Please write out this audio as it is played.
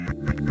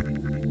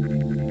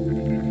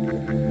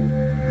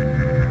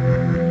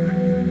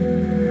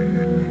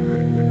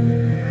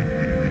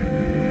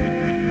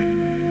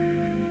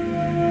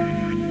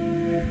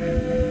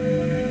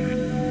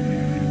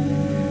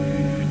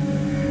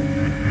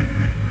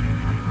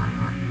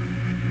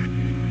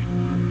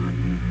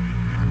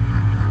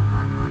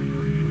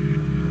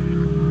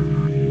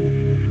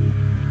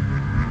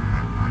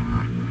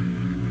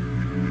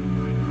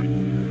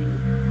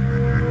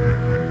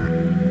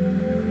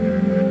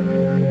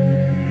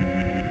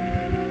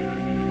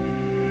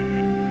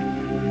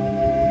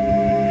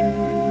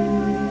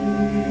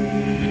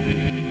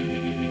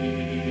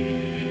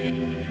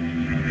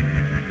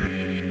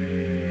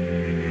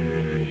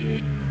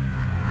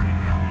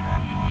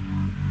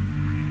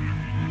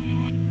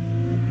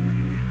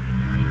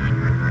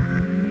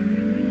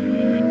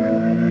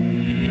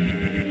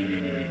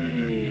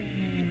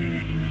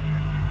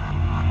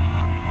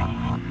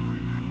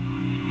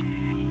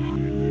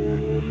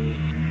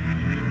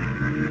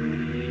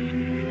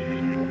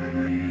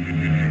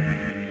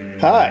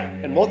Hi,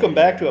 and welcome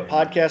back to a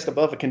podcast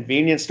above a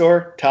convenience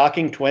store,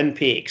 Talking Twin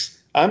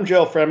Peaks. I'm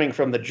Joe Fremming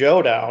from the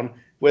Joe Down.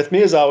 With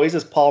me, as always,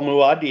 is Paul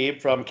Muad'Dib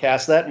from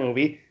Cast That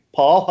Movie.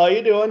 Paul, how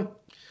you doing?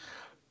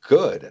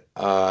 Good.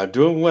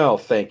 Doing well,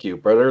 thank you.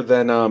 Better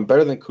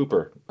than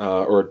Cooper,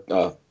 or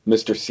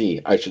Mr.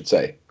 C, I should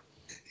say.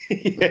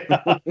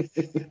 Yeah.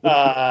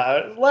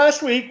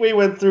 Last week we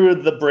went through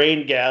the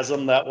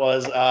braingasm that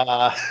was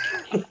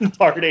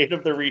part 8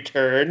 of The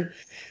Return,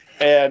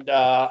 and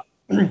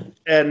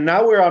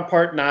now we're on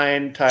part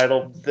 9,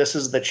 titled "This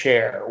Is the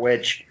Chair,"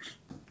 which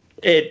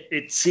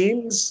it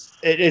seems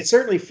it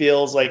certainly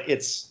feels like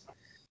it's.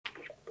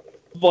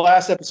 The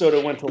last episode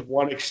it went to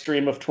one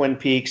extreme of Twin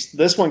Peaks.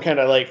 This one kind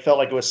of like felt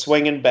like it was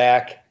swinging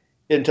back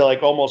into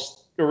like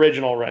almost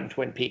original run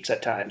Twin Peaks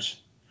at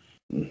times.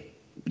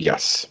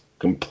 Yes,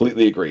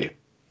 completely agree.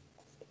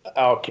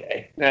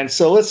 Okay, and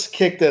so let's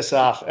kick this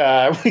off.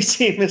 We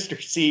see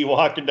Mr. C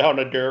walking down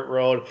a dirt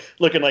road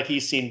looking like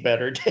he's seen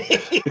better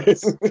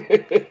days.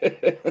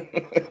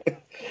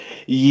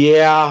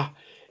 Yeah,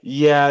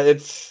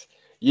 it's,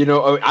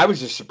 I was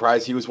just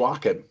surprised he was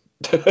walking.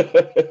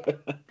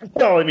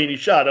 No, I mean, he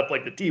shot up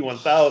like the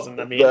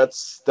T-1000. I mean,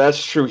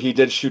 that's true. He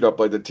did shoot up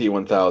like the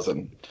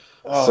T-1000.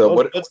 Oh,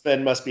 so those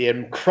men must be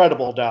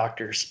incredible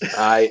doctors.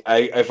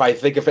 If I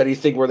think if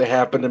anything were to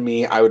happen to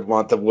me, I would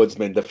want the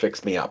woodsman to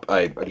fix me up.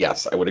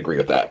 Yes, I would agree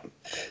with that.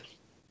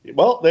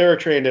 Well, they were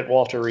trained at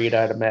Walter Reed,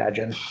 I'd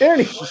imagine.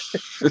 Anyway.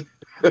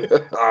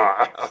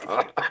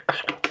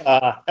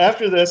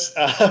 After this,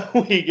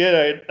 we get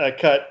a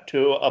cut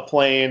to a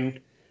plane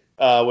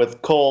with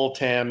Cole,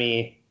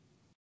 Tammy,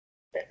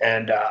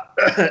 and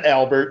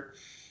Albert.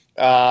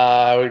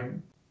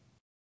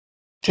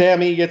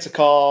 Tammy gets a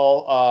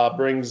call,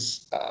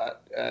 brings...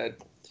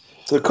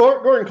 so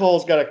Gordon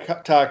Cole's got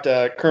to talk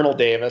to Colonel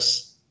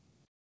Davis.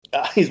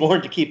 He's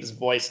warned to keep his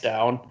voice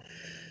down.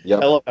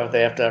 Yep. I love how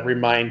they have to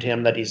remind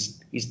him that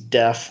he's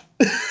deaf.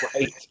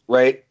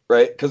 Right.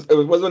 Because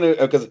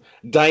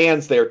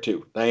Diane's there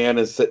too. Diane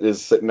is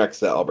sitting next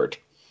to Albert.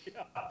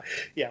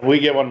 Yeah, we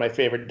get one of my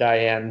favorite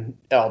Diane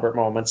Albert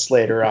moments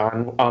later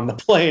on the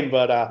plane.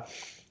 But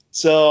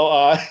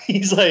so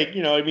he's like,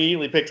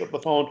 immediately picks up the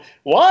phone.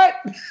 What?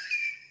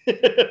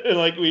 And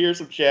like we hear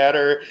some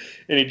chatter,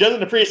 and he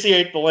doesn't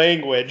appreciate the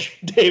language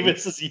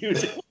Davis is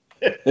using.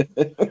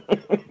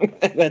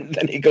 And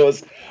then he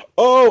goes,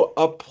 "Oh,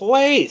 a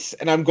place,"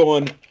 and I'm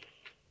going,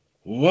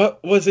 "What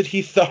was it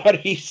he thought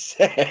he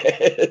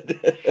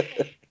said?"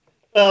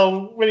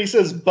 Well, when he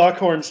says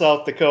Buckhorn,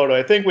 South Dakota,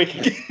 I think we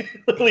can get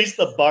at least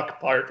the Buck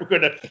part. We're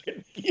going to be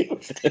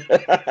confused.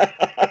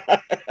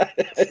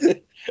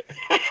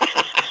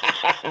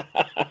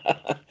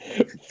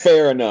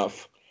 Fair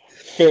enough.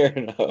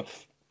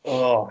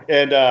 Oh,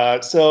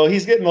 and so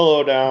he's getting the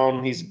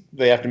lowdown.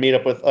 They have to meet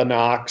up with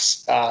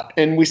Anox,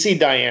 and we see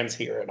Diane's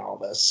hearing all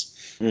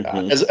this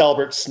as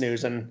Albert's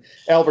snoozing.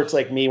 Albert's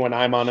like me when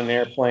I'm on an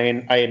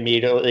airplane.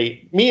 Me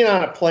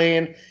on a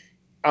plane,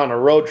 on a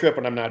road trip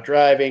when I'm not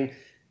driving.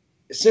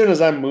 As soon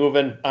as I'm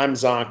moving, I'm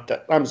zonked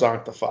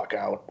the fuck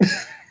out.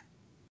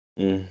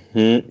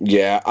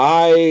 Yeah,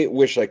 I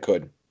wish I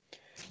could.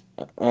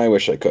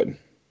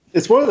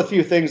 It's one of the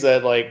few things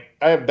that, like,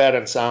 I have bad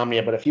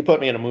insomnia, but if you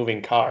put me in a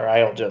moving car,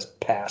 I'll just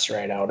pass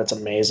right out. It's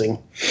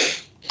amazing.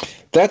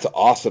 That's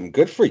awesome.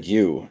 Good for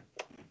you.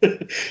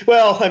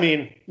 Well, I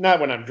mean,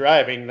 not when I'm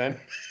driving, then.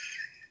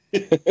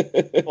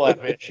 We'll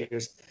have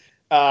issues.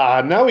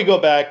 Now we go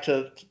back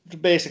to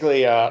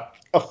basically a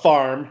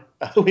farm.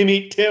 We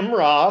meet Tim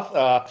Roth,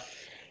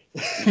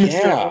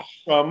 Mr.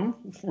 from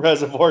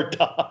Reservoir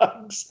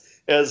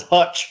Dogs, as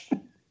Hutch.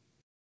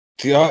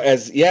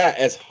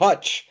 As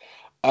Hutch.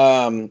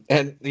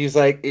 And he's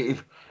like,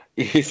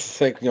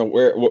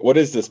 what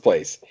is this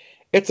place?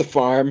 It's a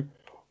farm.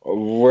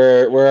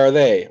 Where are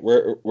they?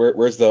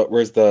 Where's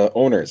the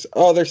owners?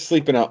 Oh, they're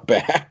sleeping out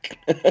back.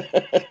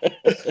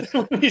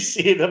 When we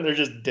see them, they're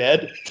just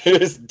dead. They're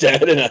just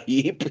dead in a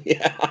heap.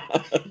 Yeah.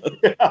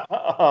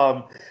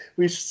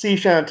 We see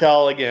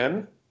Chantal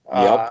again.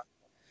 Yep.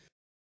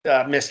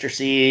 Mr.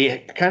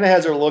 C kind of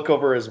has her look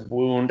over his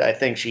wound. I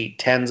think she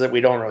tends it.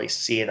 We don't really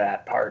see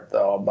that part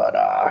though, but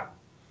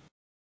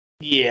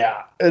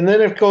yeah. And then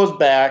it goes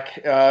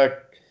back.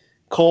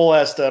 Cole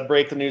has to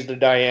break the news to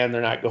Diane.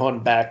 They're not going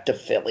back to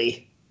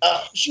Philly.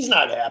 She's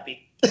not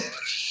happy.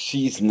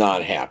 She's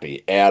not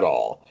happy at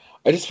all.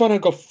 I just want to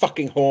go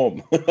fucking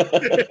home.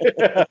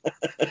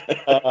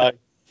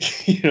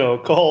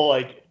 Cole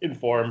like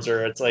informs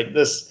her. It's like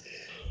this,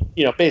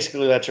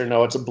 basically lets her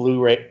know it's a Blue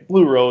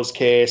Rose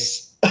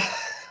case.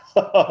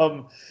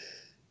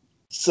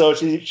 So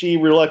she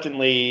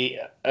reluctantly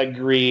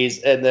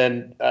agrees, and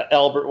then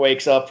Albert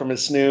wakes up from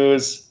his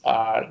snooze.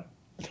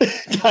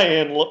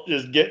 Diane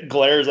just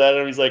glares at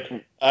him. He's like,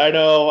 I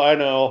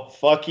know.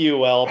 Fuck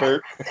you,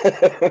 Albert.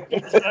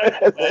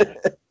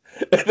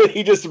 And then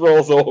he just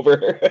rolls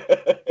over.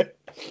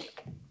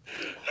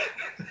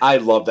 I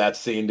love that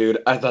scene, dude.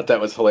 I thought that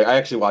was hilarious. I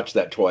actually watched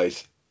that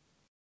twice.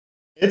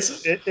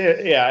 It's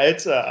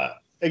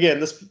again,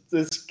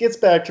 this gets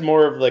back to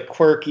more of the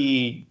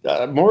quirky,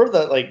 more of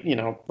the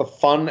the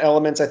fun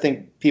elements. I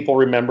think people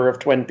remember of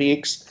Twin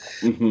Peaks,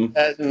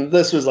 and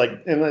this was I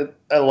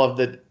love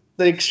the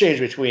exchange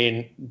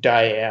between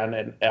Diane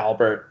and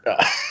Albert.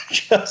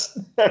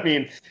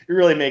 It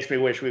really makes me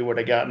wish we would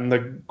have gotten the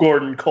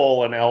Gordon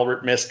Cole and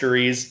Albert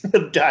mysteries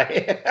of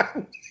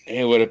Diane.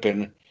 It would have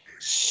been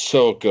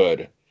so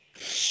good.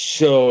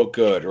 So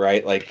good,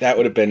 right? Like that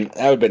would have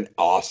been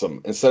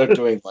awesome. Instead of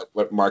doing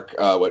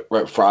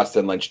what Frost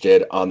and Lynch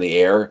did on the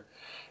air,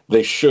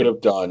 they should have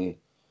done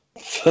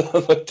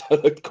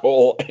the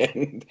Cole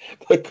and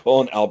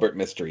Albert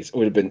mysteries. It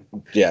would have been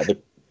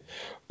it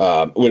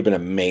would have been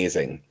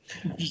amazing.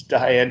 Just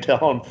Diane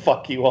telling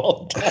 "fuck you"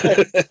 all the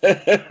time.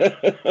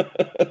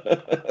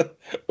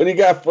 What do you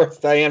got for us,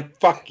 Diane?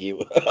 Fuck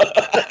you.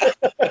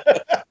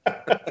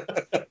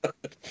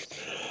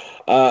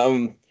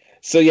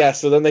 So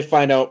then they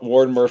find out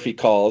Warren Murphy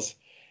calls,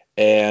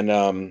 and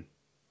Warren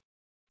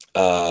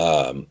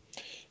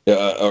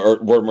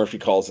Murphy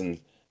calls and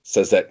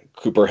says that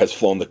Cooper has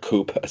flown the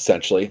coop,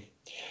 essentially.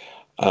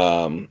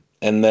 And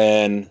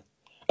then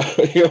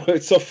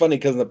it's so funny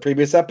because in the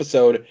previous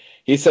episode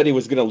he said he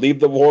was going to leave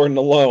the Warren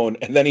alone,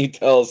 and then he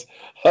tells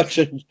Hutch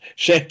and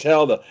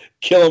Chantel to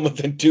kill him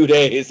within 2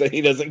 days, and he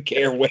doesn't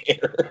care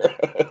where.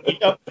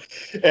 Yep.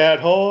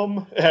 At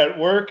home, at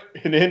work,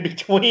 and in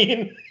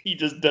between, he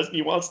just doesn't.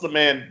 He wants the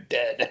man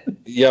dead.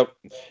 Yep.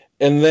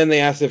 And then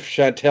they asked if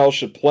Chantel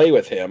should play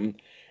with him,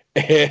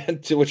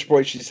 and to which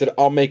point she said,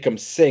 "I'll make him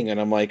sing." And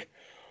I'm like,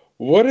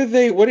 what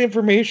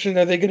information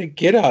are they going to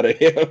get out of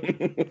him?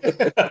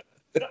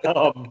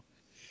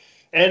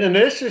 And an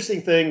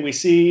interesting thing, we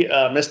see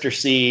Mr.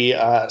 C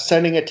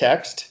sending a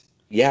text.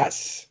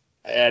 Yes.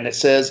 And it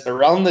says,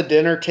 around the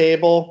dinner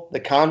table, the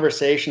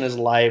conversation is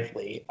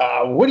lively.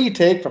 What do you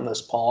take from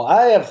this, Paul?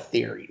 I have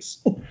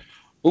theories.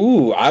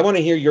 Ooh, I want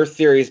to hear your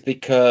theories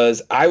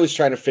because I was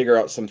trying to figure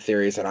out some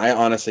theories and I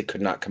honestly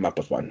could not come up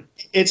with one.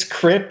 It's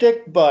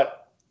cryptic,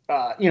 but,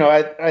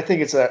 I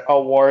think it's a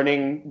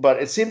warning, but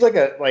it seems like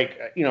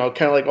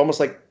almost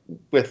like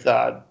with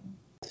the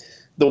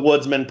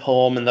Woodsman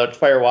poem and the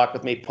Fire Walk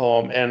With Me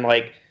poem. And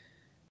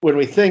when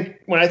I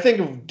think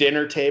of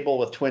dinner table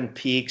with Twin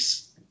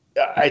Peaks,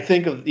 I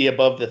think of the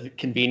Above the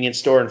Convenience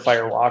Store and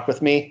Fire Walk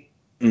With Me.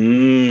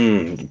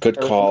 Good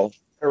call.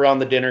 Around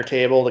the dinner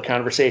table, the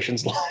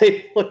conversation's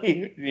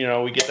lively.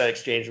 We get that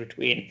exchange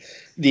between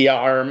the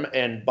Arm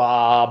and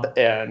Bob,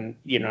 and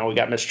we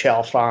got Miss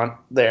Chalfont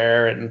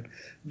there, and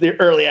the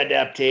early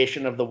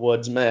adaptation of the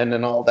Woodsman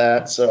and all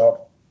that. So,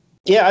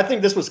 yeah, I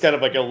think this was kind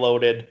of like a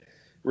loaded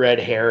red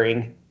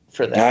herring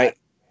for that.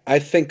 I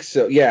think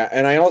so. Yeah,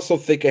 and I also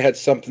think it had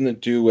something to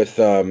do with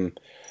we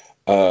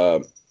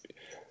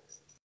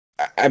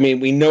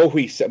know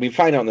we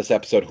find out in this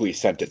episode who he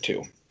sent it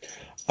to.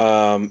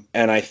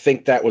 And I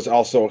think that was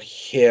also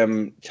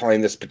him telling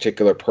this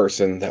particular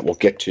person that we'll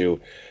get to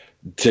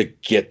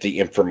get the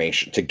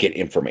information,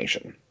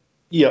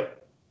 Yep.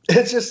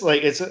 It's just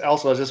it's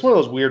just one of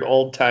those weird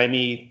old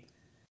timey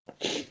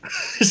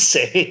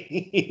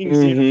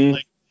sayings,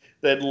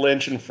 that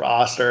Lynch and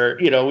Frost are,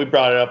 we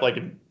brought it up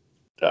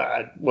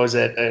was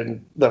it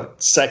in the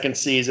second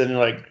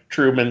season,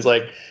 Truman's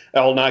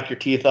I'll knock your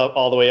teeth up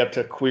all the way up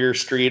to Queer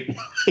Street.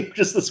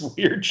 Just this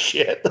weird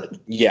shit.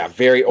 Yeah,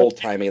 very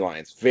old-timey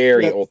lines.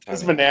 Very old-timey.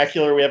 This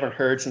vernacular we haven't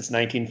heard since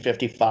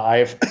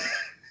 1955.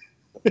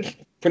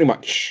 Pretty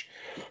much.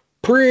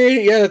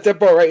 That's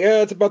about right.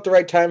 Yeah, it's about the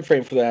right time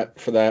frame for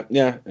that.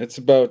 Yeah, it's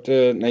about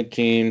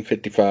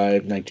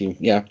 1955,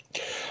 yeah.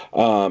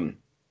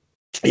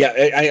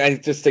 I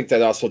just think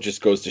that also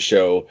just goes to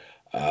show,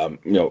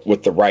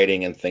 with the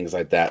writing and things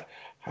like that,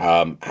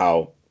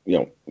 how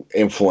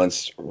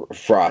influenced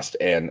Frost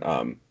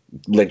and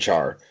Lynch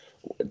are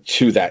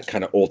to that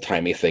kind of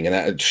old-timey thing, and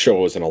that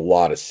shows in a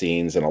lot of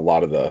scenes and a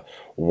lot of the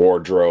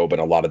wardrobe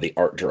and a lot of the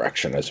art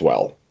direction as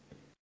well.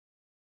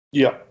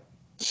 Yeah.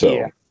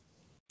 So,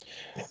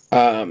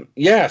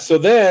 so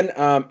then,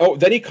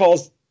 then he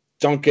calls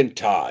Duncan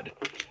Todd,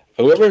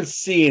 who we haven't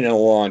seen in a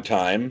long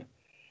time,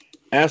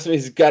 asks him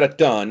if he's got it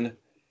done,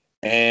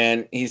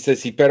 and he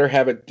says he better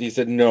have it. He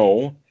said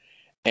no,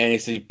 and he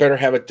said he better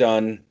have it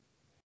done.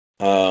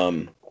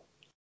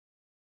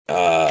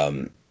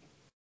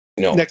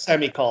 Next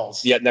time he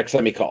calls. Yeah, next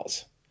time he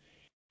calls.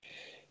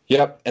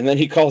 Yep, and then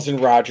he calls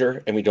in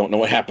Roger, and we don't know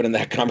what happened in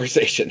that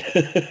conversation.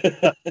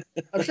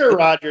 I'm sure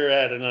Roger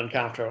had an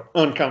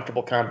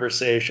uncomfortable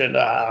conversation.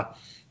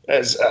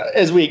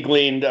 As we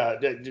gleaned,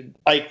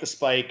 Ike the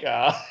Spike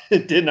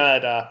did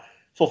not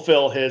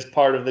fulfill his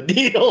part of the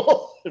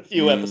deal a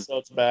few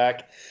episodes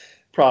back,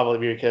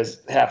 probably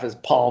because half his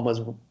palm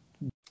was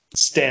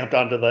stamped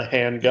onto the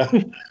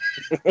handgun.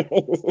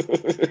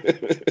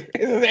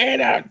 His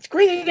hand out!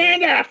 Squeeze his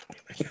hand out!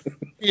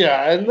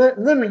 Yeah, and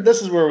then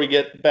this is where we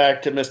get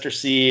back to Mr.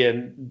 C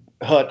and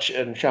Hutch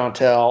and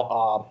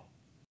Chantel.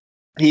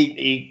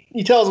 He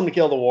tells him to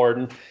kill the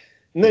warden,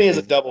 and then he has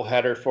a double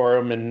header for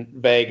him in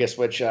Vegas,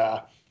 which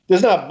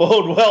does not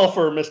bode well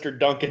for Mr.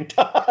 Duncan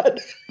Todd.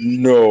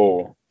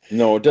 No.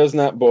 No, it does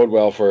not bode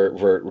well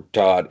for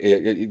Todd.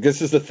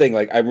 This is the thing.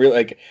 Like, I'm really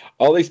like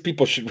all these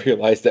people should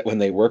realize that when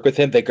they work with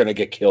him, they're going to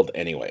get killed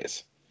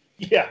anyways.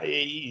 Yeah,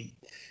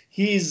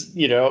 he's,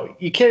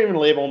 you can't even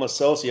label him a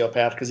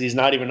sociopath because he's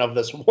not even of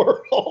this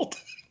world.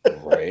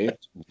 Right,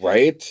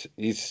 right.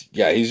 He's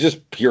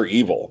just pure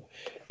evil,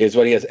 is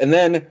what he is. And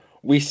then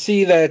we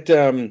see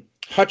that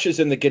Hutch is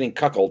in the getting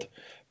cuckolded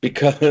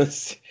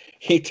because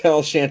he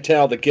tells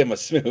Chantel to give him a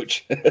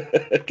smooch,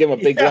 give him a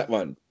big wet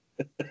one.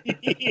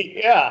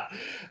 Yeah,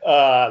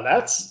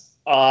 that's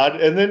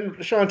odd. And then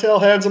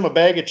Chantel hands him a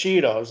bag of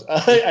Cheetos.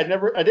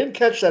 I didn't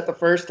catch that the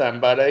first time,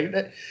 but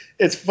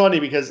it's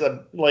funny because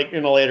like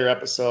in a later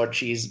episode,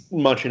 she's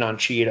munching on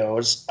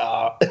Cheetos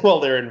while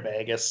they're in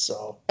Vegas.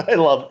 So I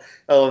love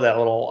that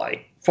little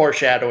like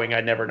foreshadowing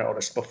I never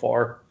noticed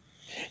before.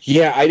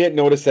 Yeah, I didn't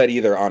notice that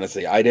either.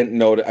 Honestly, I didn't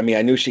notice. I mean,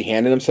 I knew she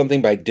handed him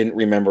something, but I didn't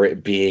remember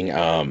it being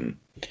the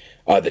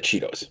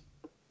Cheetos.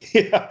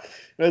 Yeah.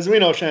 As we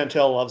know,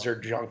 Chantel loves her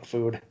junk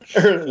food.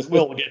 Or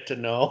we'll get to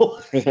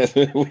know.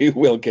 We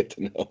will get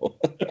to know.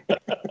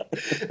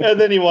 And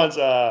then he wants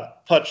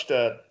Hutch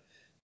to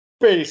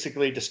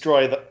basically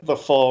destroy the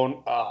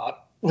phone,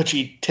 which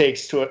he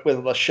takes to it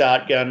with a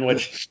shotgun,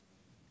 which,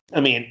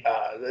 I mean,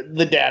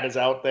 the data is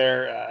out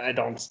there. I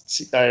don't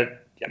see, I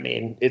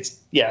mean,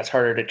 it's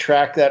harder to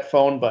track that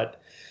phone,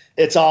 but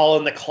it's all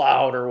in the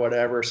cloud or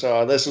whatever.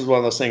 So this is one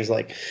of those things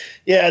like,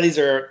 yeah, this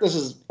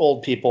is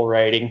old people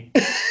writing.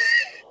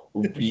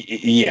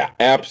 Yeah,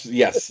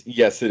 yes,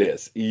 it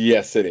is.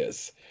 Yes, it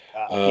is.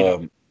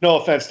 No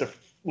offense to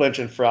Lynch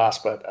and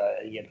Frost, but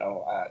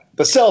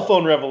the cell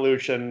phone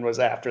revolution was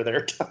after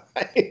their time.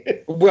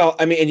 Well,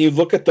 I mean, and you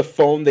look at the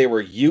phone they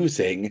were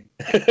using.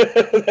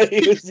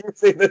 He was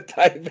using to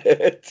type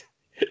it.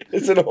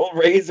 It's an old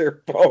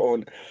Razor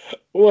phone.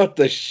 What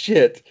the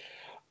shit?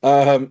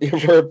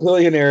 For a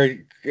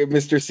billionaire,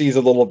 Mr. C's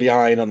a little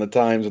behind on the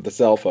times with the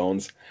cell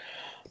phones.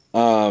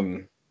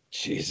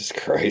 Jesus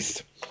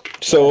Christ.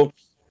 So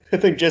I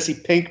think Jesse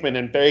Pinkman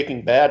in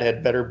Breaking Bad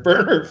had better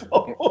burner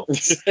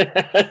phones.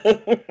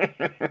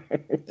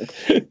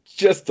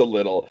 Just a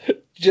little.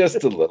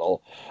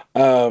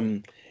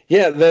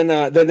 Yeah.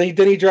 Then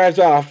he drives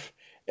off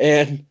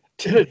and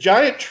in a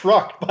giant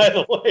truck. By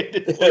the way,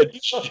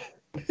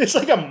 it's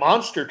like a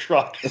monster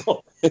truck.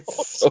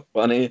 It's so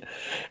funny.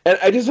 And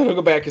I just want to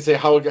go back and say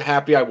how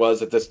happy I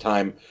was at this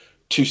time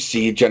to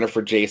see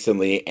Jennifer Jason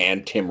Leigh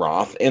and Tim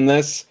Roth in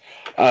this.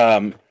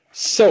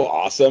 So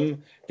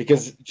awesome.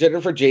 Because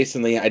Jennifer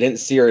Jason Leigh, I didn't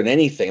see her in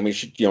anything. I mean,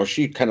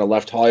 she kind of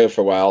left Hollywood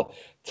for a while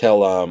till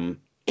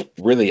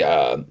really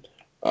what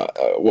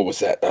was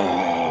that?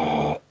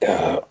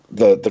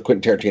 The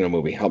Quintin Tarantino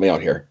movie. Help me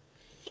out here.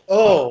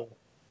 Oh,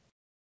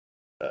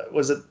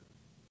 was it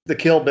the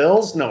Kill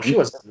Bills? No, she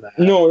wasn't in that.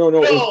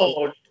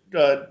 No.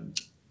 Oh,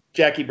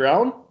 Jackie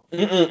Brown.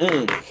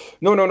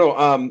 No.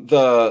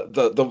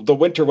 The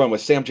winter one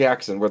with Sam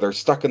Jackson, where they're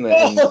stuck in the.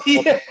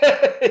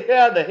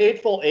 Yeah, the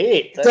Hateful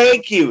Eight.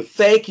 Thank you.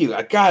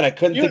 God, I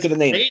couldn't think of the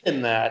name. Great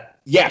in that.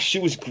 Yeah, she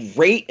was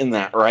great in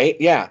that. Right?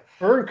 Yeah.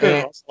 Her and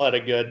Kurt Russell had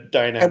a good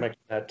dynamic in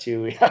that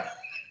too. Yeah.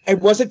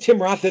 And wasn't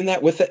Tim Roth in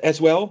that with it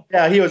as well?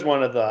 Yeah, he was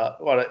one of the.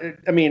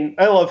 I mean,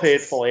 I love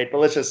Hateful Eight, but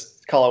let's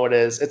just call it what it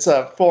is. It's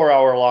a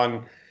 4-hour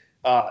long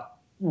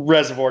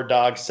Reservoir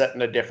Dogs set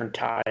in a different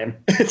time.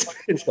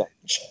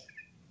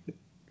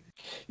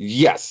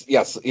 Yes.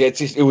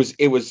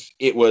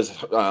 It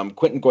was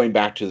Quentin going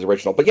back to the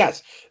original, but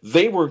yes,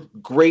 they were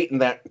great in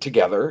that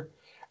together,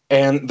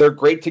 and they're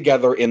great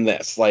together in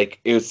this. Like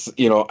it's,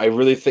 I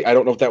really think I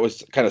don't know if that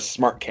was kind of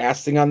smart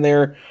casting on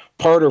their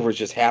part or was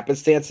just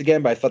happenstance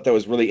again, but I thought that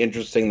was really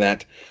interesting.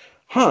 That,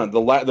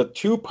 the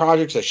two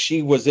projects that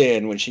she was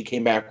in when she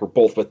came back were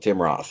both with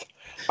Tim Roth.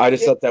 I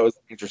just thought that was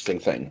an interesting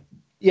thing.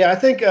 Yeah, I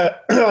think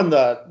on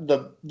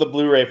the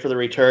Blu-ray for the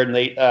return,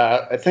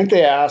 I think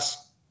they asked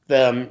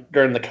them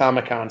during the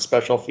Comic-Con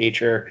special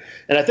feature,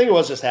 and I think it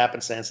was just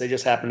happenstance. They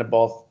just happened to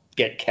both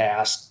get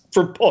cast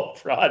for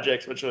both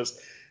projects, which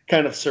was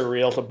kind of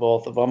surreal to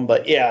both of them.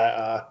 But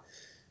I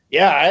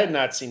had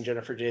not seen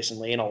Jennifer Jason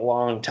Leigh in a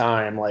long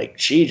time. Like,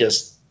 she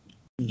just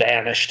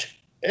vanished.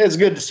 It's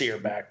good to see her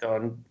back, though,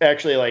 and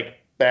actually, like,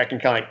 back in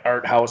kind of like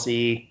art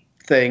housey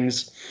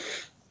things,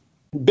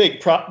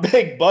 big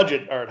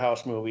budget art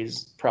house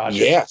movies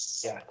projects.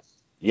 Yes.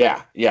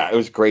 Yeah, it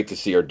was great to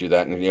see her do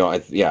that, and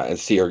and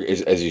see her,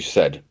 as you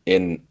said,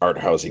 in art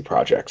housey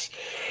projects.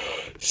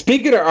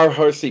 Speaking of art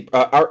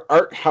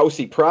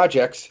housey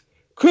projects,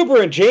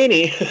 Cooper and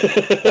Janie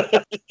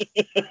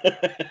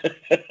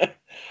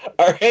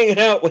are hanging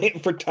out waiting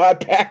for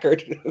Todd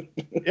Packard.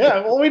 Yeah,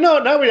 well, we know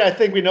now. I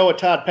think we know what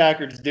Todd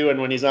Packard's doing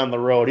when he's on the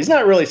road. He's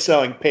not really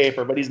selling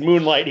paper, but he's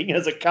moonlighting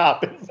as a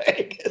cop in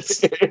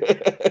Vegas.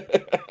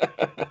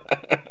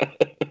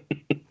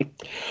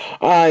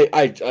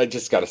 I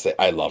just gotta say,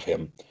 I love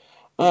him.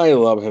 I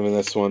love him in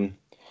this one.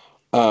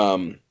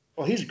 Well,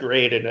 he's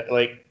great in it.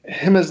 Like,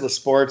 him as the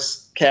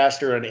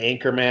sportscaster and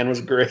anchorman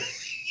was great.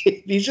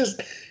 he's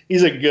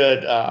a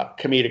good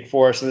comedic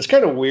force, and it's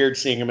kind of weird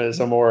seeing him as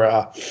a more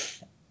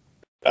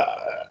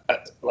a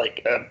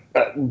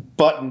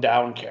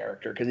button-down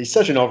character because he's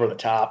such an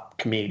over-the-top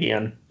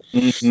comedian.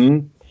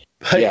 Mm-hmm.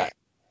 Yeah.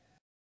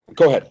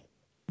 Go ahead.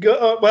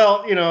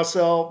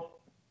 So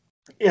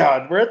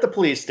yeah, we're at the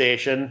police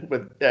station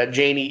with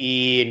Janie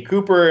E. and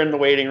Cooper in the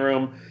waiting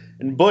room,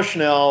 and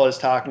Bushnell is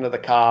talking to the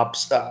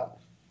cops.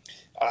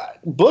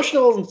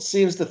 Bushnell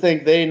seems to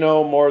think they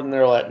know more than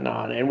they're letting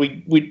on, and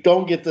we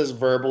don't get this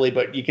verbally,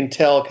 but you can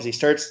tell because he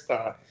starts.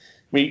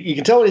 You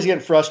can tell when he's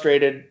getting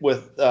frustrated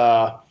with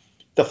the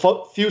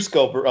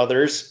Fusco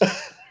brothers.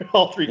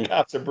 All three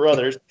cops are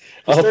brothers.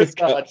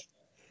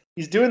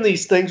 He's doing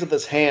these things with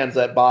his hands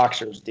that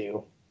boxers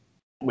do,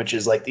 which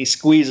is like he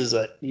squeezes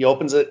it. He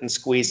opens it and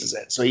squeezes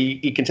it. So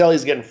you can tell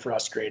he's getting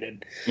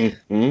frustrated,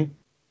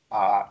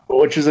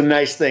 which is a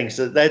nice thing.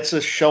 So that's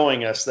just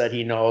showing us that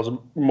he knows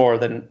more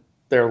than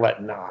they're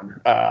letting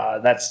on.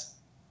 That's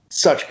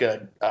such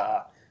good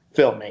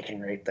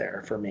filmmaking right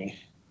there for me.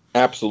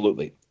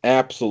 Absolutely.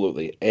 And,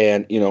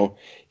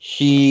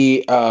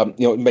 he,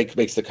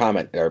 makes the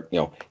comment there,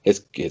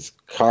 his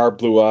car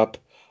blew up.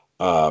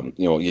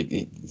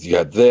 You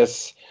had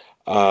this,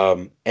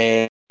 and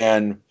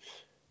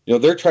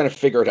they're trying to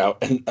figure it out.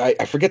 And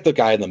I forget the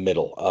guy in the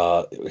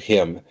middle,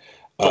 him.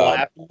 The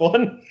laughing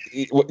one?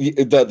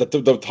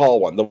 The tall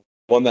one, the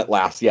one that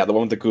laughs. Yeah, the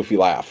one with the goofy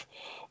laugh.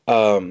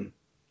 Oh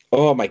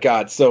my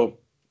God. So,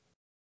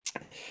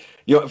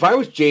 if I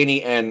was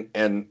Janie and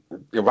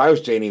if I was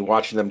Janie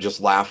watching them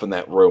just laugh in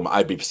that room,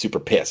 I'd be super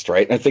pissed,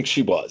 right? And I think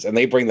she was. And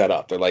they bring that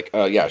up. They're like,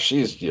 yeah,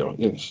 she's, you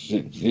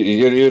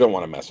don't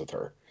want to mess with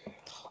her.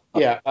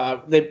 Yeah,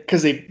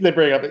 because they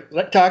bring up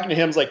like, talking to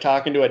him is like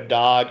talking to a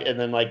dog, and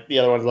then like the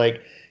other one's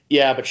like,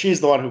 yeah, but she's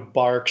the one who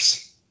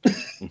barks.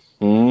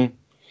 Mm-hmm.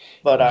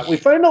 But we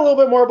find a little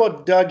bit more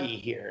about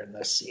Dougie here in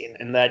this scene,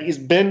 and that he's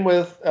been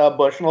with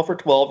Bushnell for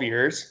 12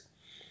 years.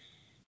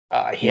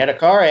 He had a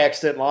car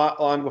accident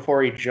long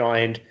before he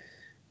joined,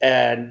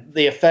 and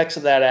the effects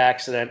of that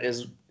accident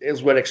is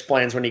what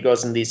explains when he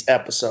goes in these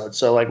episodes.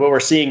 So like what we're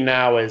seeing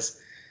now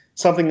is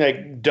something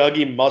like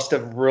Dougie must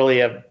have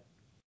really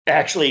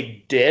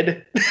actually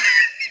did.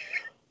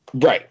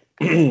 Right.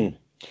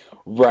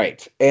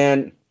 Right.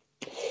 And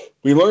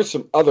we learned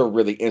some other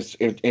really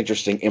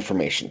interesting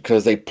information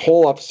because they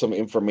pull up some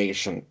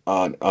information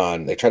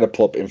they try to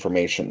pull up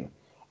information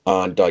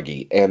on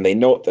Dougie, and they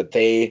note that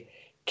they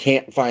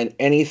can't find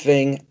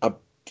anything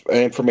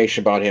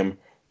information about him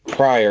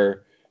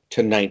prior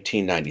to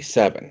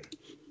 1997.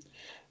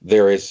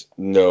 There is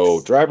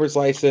no driver's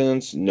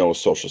license, no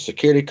social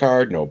security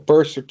card, no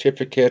birth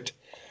certificate,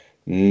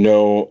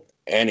 no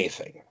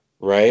anything,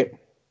 right?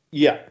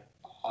 Yeah.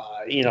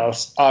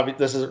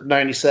 This is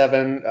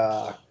 97,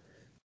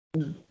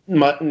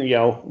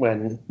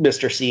 when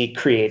Mr. C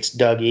creates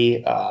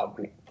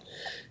Dougie.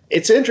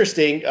 It's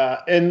interesting,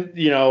 and,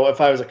 if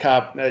I was a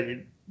cop,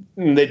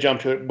 they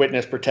jump to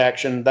witness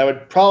protection. That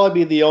would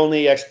probably be the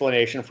only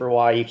explanation for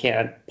why you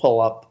can't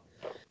pull up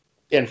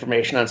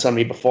information on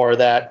somebody before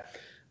that.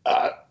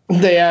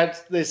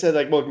 They said,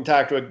 like, we can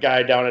talk to a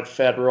guy down at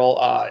Federal.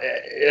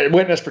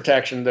 Witness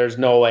protection, there's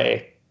no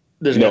way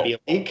there's going to be a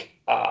leak.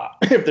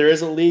 If there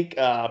is a leak,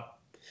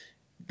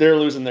 they're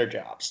losing their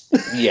jobs.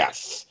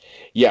 Yes.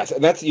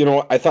 And that's,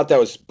 I thought that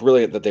was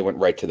brilliant that they went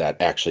right to that,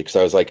 actually, because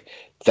I was like,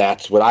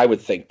 that's what I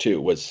would think,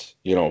 too, was,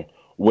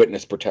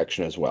 witness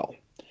protection as well.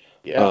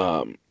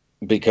 Yeah.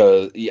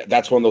 Because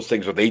that's one of those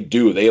things where they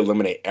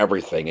eliminate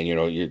everything, and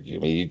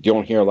you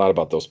don't hear a lot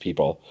about those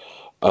people.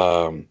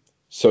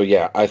 So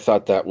yeah, I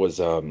thought that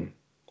was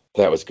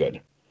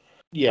good.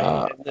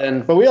 Yeah,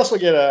 but we also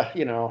get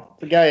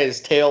the guy's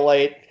tail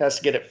light has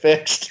to get it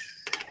fixed.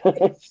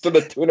 To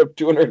the tune of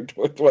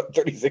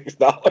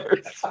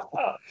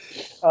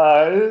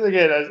 $36.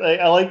 Again,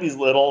 I like these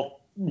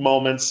little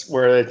moments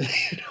where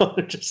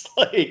they're just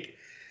like.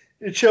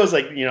 It shows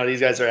like these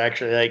guys are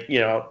actually like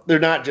they're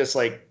not just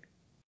like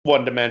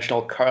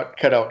one-dimensional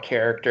cut-out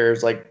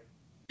characters, like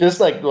just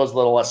like those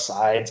little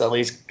asides. At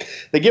least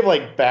they give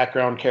like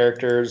background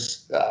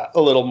characters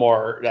a little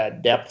more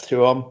depth to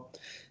them,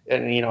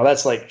 and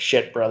that's like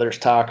shit brothers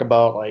talk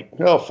about, like,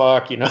 oh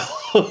fuck,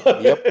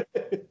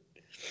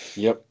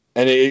 Yep.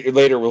 And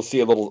later we'll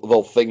see a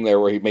little thing there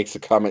where he makes a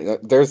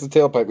comment. There's the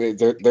tailpipe.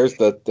 There's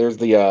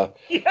the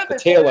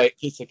tail light.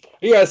 He's like,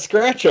 you got a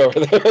scratch over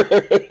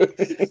there.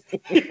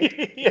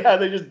 Yeah,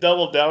 they just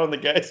double down on the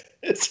guy's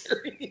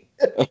history.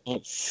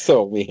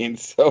 So mean.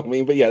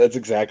 But yeah, that's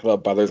exactly how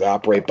brothers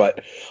operate.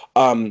 But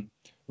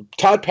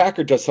Todd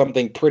Packer does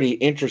something pretty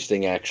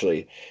interesting,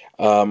 actually,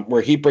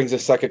 where he brings a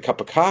second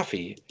cup of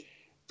coffee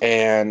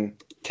and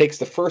takes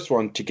the first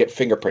one to get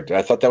fingerprinted.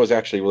 I thought that was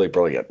actually really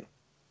brilliant.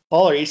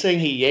 Paul, are you saying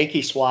he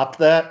Yankee swapped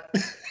that?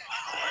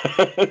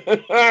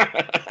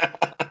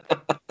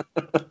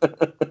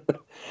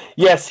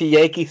 Yes, he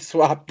Yankee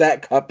swapped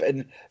that cup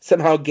and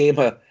somehow gave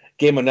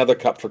another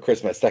cup for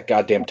Christmas. That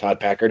goddamn Todd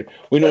Packard.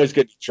 We know he's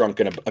getting drunk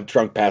and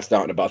drunk passed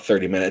out in about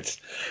 30 minutes.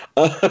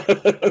 If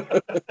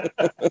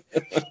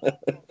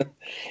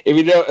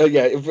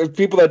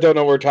people that don't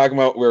know what we're talking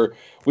about,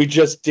 we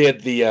just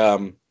did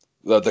the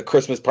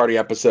Christmas party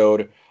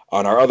episode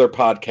on our other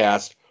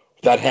podcast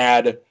that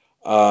had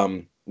help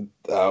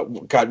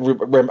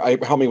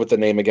me with the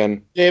name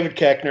again. David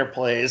Koechner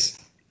plays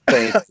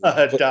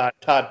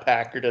Todd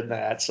Packard in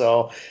that.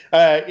 So,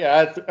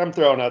 I'm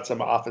throwing out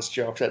some office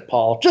jokes at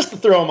Paul just to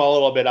throw him a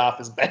little bit off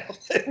his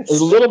balance. A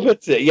little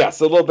bit,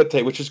 yes, a little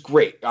bit, which is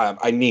great.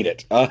 I need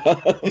it.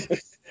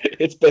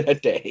 It's been a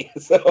day,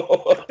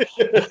 so.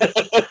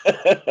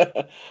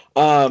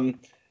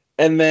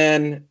 And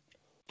then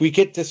we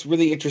get this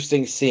really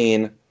interesting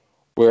scene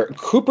where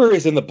Cooper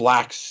is in the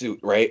black suit,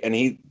 right? And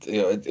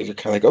you're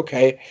kind of like,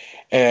 okay,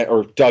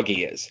 or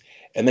Dougie is,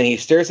 and then he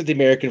stares at the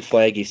American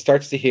flag. He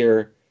starts to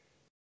hear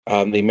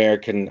the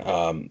American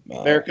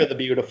America the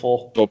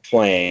Beautiful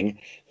playing.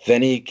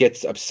 Then he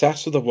gets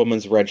obsessed with a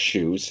woman's red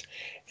shoes,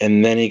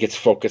 and then he gets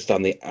focused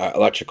on the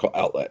electrical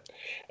outlet.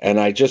 And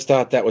I just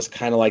thought that was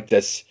kind of like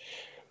this.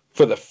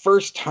 For the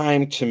first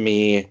time to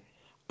me,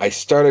 I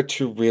started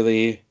to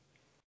really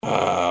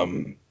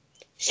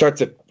start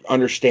to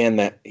understand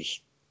that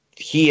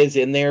he is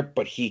in there,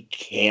 but he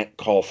can't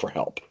call for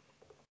help.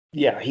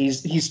 Yeah,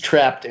 he's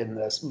trapped in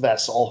this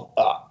vessel.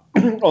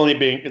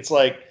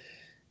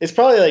 It's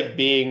probably like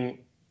being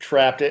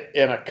trapped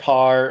in a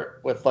car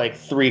with like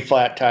 3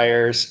 flat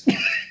tires,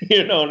 and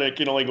it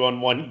can only go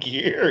in one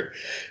gear.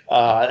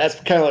 That's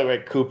kind of like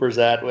where Cooper's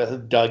at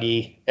with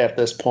Dougie at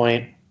this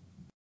point.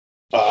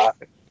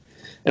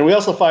 And we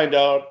also find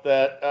out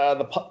that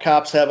the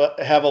cops have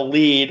a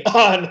lead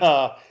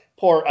on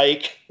poor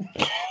Ike.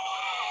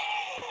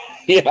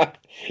 Yeah.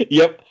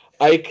 Yep.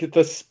 Ike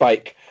the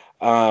Spike.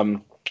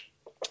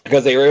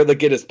 Because they were able to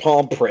get his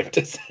palm print.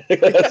 His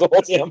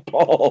whole damn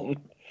palm.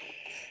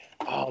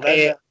 Oh,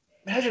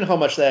 imagine how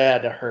much that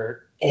had to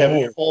hurt. Having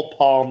your whole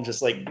palm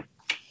just like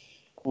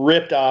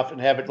ripped off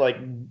and have it like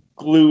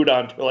glued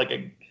onto like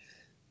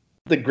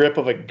the grip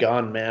of a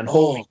gun, man.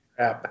 Holy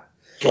crap.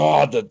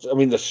 God,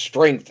 the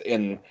strength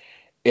in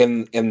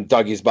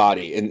Dougie's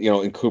body,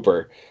 in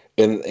Cooper,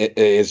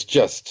 is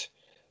just,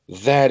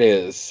 that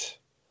is,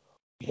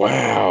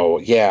 wow.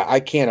 Yeah, I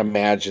can't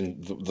imagine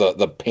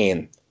the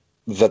pain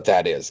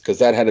that is, because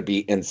that had to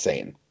be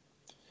insane.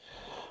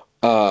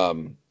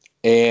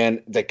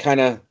 And they kind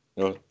of,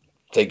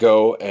 they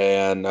go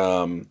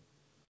and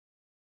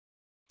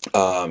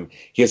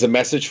he has a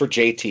message for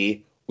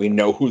JT. We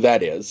know who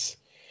that is.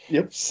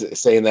 Yep.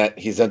 Saying that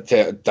he's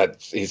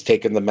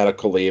taken the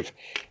medical leave,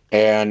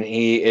 and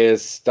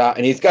he's got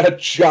a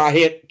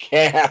giant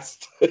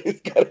cast. He's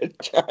got a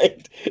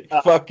giant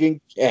fucking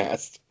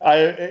cast.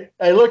 I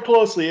looked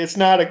closely. It's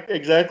not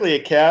exactly a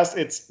cast.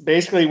 It's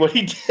basically what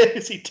he did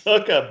is he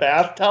took a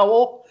bath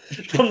towel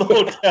from the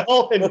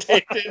hotel and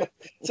taped it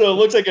so it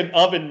looks like an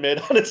oven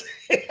mitt on his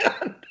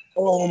hand.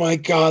 Oh my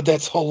God,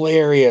 that's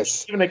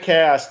hilarious! Even a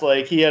cast,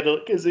 like he had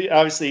to, because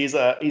obviously he's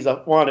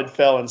a wanted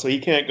felon, so he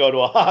can't go to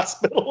a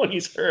hospital when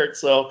he's hurt.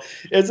 So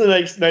it's a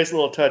nice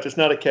little touch. It's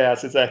not a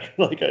cast; it's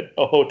actually like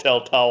a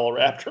hotel towel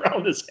wrapped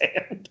around his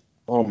hand.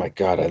 Oh my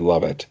God, I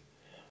love it!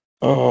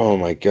 Oh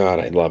my God,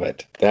 I love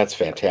it! That's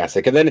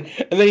fantastic. And then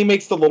he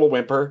makes the little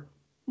whimper.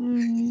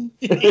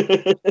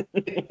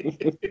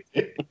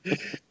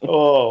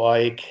 Oh,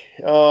 Ike.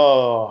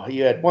 Oh,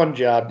 you had one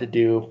job to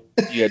do.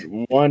 You had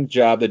one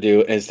job to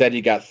do. Instead,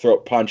 you got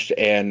throat punched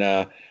and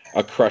a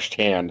crushed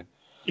hand.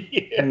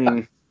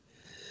 Yeah.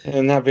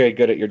 And not very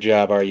good at your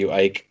job, are you,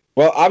 Ike?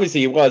 Well,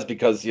 obviously he was,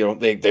 because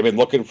they've been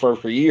looking for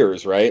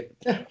years, right?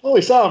 Well,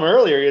 we saw him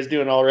earlier. He was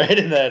doing all right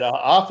in that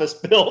office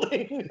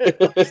building.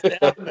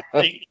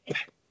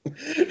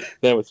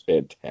 That was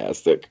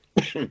fantastic.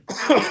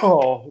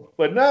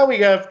 But now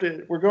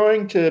we're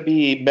going to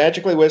be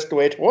magically whisked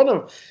away to one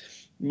of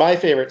my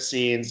favorite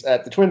scenes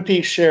at the Twin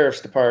Peaks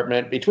Sheriff's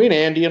Department between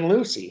Andy and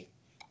Lucy.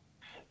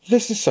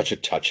 This is such a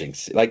touching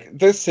scene. Like,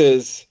 this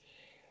is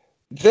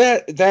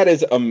that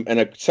is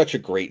such a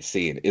great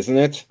scene, isn't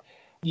it?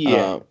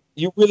 Yeah.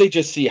 You really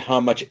just see how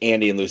much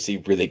Andy and Lucy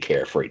really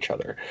care for each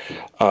other.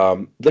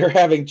 They're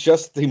having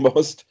just the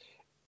most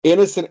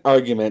innocent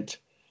argument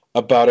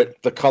about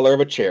the color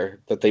of a chair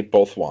that they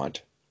both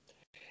want,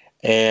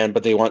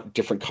 but they want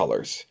different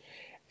colors,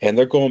 and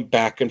they're going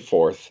back and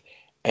forth,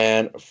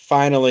 and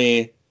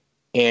finally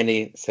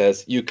Andy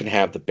says, "You can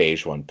have the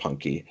beige one,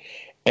 Punky,"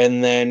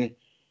 and then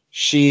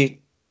she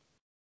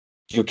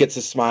gets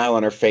a smile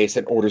on her face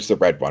and orders the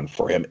red one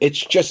for him. It's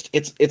just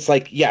it's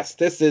like, yes,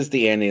 this is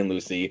the Andy and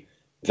Lucy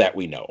that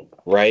we know,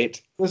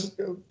 right? This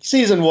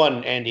season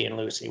 1 Andy and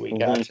Lucy we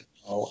got to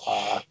know.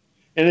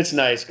 And it's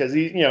nice because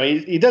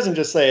he doesn't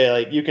just say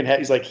like you can have.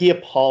 He's like, he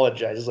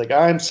apologizes, like,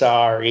 I'm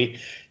sorry.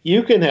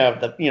 You can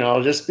have the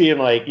just being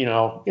like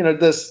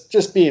this,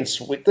 just being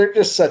sweet. They're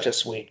just such a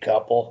sweet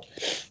couple.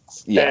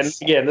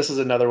 Yes. And again, this is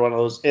another one of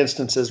those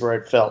instances where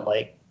it felt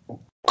like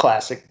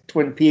classic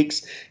Twin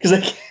Peaks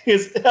because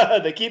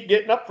they keep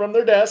getting up from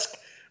their desk,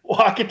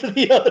 walking to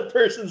the other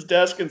person's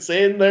desk and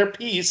saying their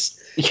piece,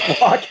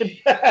 walking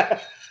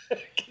back.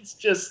 It's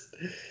just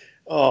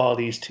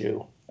these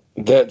two.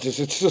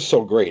 It's just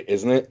so great,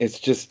 isn't it?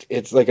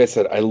 It's like I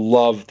said, I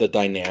love the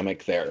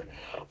dynamic there.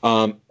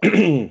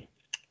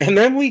 And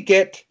then we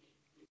get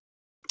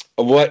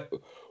what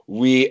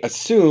we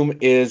assume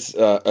is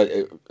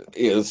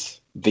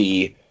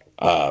the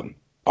a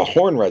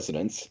Horn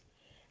residence,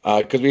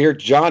 because we hear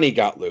Johnny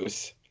got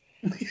loose.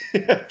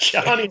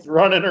 Johnny's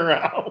running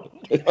around.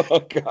 Oh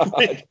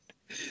God!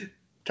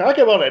 Talk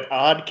about an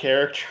odd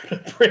character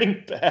to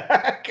bring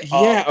back.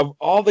 Yeah, of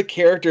all the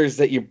characters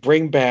that you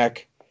bring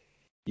back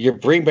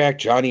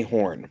Johnny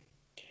Horn,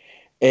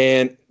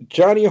 and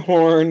Johnny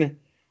Horn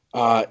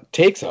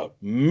takes a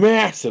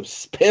massive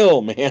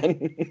spill,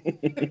 man.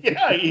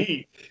 Yeah,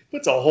 he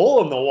puts a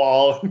hole in the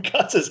wall and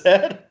cuts his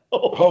head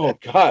open. Oh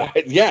God!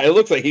 Yeah, it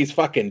looks like he's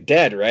fucking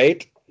dead,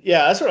 right?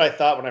 Yeah, that's what I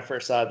thought when I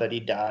first saw that he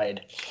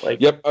died.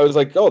 Like, yep, I was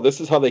like, oh, this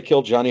is how they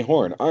killed Johnny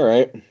Horn. All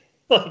right.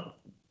 Like,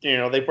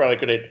 they probably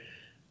could have.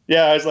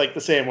 Yeah, I was like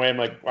the same way. I'm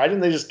like, why didn't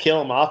they just kill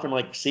him off in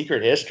like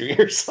Secret History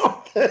or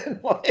something?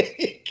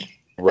 Like,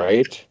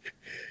 right.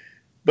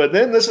 But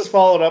then this is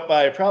followed up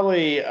by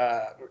probably.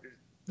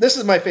 This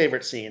is my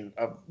favorite scene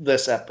of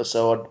this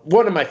episode.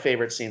 One of my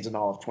favorite scenes in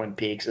all of Twin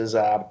Peaks is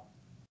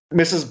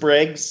Mrs.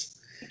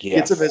 Briggs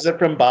gets a visit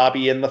from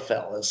Bobby and the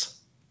fellas.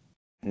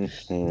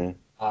 Mm-hmm.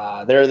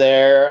 They're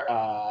there,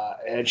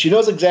 and she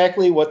knows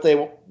exactly what they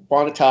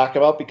want to talk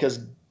about because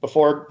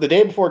the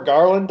day before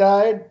Garland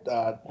died.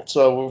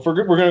 So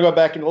we're going to go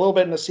back in a little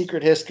bit into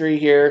Secret History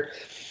here.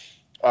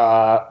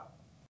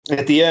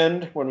 At the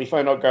end, when we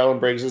find out Garland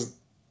Briggs is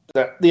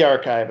the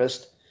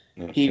archivist,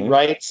 he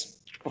writes.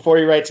 Before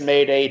he writes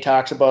Mayday, he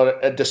talks about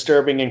a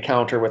disturbing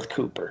encounter with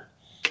Cooper.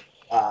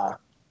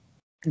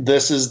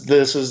 This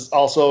is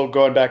also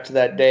going back to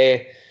that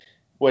day.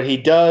 What he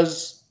did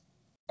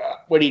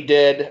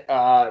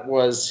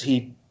was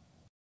he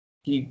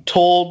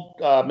told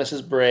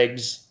Mrs.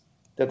 Briggs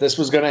that this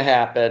was going to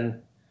happen.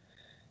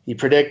 He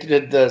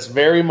predicted this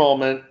very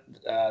moment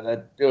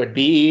that it would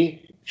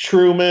be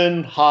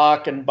Truman,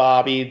 Hawk, and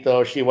Bobby,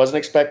 though she wasn't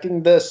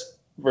expecting this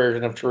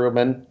version of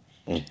Truman.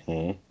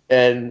 Mm-hmm.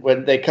 And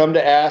when they come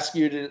to ask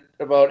you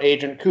about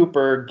Agent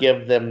Cooper,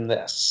 give them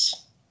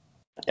this.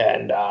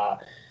 And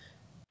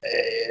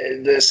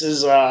this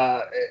is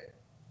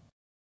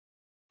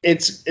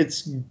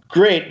it's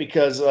great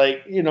because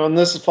and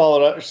this is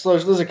followed up. So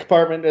there's a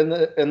compartment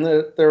in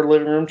their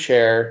living room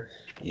chair.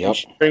 Yep.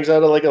 She brings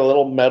out a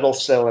little metal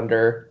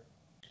cylinder.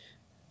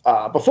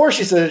 Before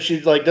she says it, she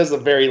does the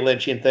very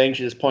Lynchian thing.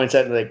 She just points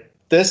at it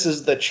this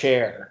is the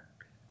chair,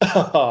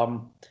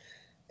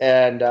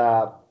 and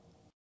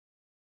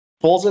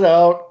pulls it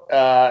out,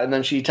 and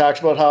then she talks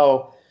about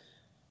how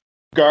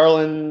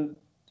Garland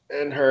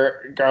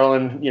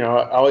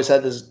always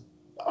had this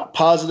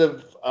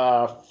positive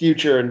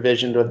future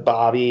envisioned with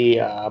Bobby.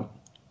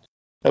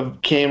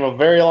 Came a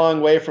very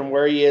long way from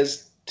where he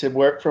is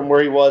from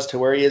where he was to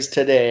where he is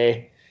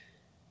today.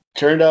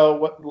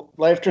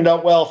 Life turned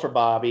out well for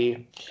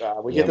Bobby.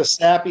 We get the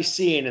snappy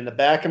scene in the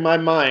back of my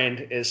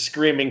mind is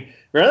screaming,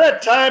 remember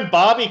that time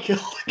Bobby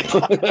killed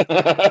a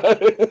guy?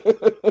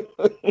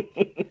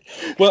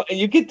 Well, and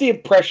you get the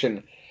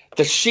impression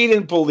that she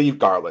didn't believe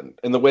Garland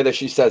in the way that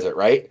she says it,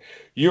 right?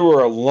 You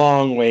were a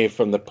long way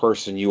from the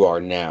person you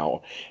are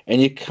now. And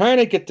you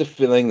kind of get the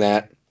feeling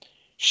that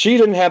she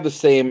didn't have the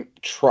same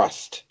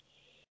trust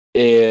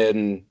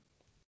in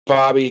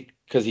Bobby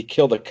because he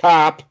killed a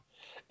cop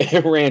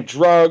and ran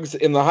drugs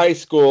in the high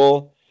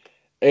school.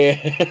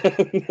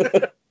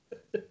 And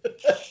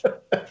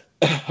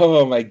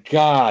oh, my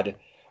God.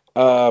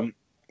 And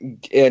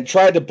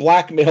tried to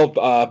blackmail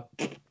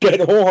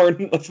Ben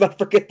Horn. Let's not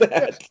forget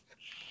that.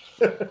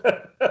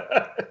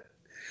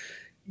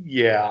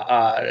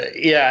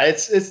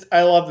 It's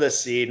I love this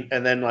scene.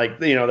 And then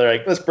they're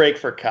like, let's break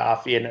for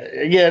coffee. And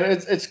again,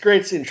 it's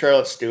great seeing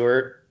Charlotte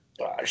Stewart.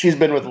 She's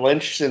been with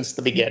Lynch since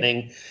the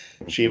beginning.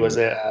 She was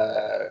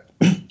I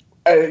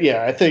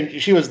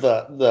think she was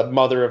the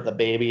mother of the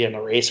baby in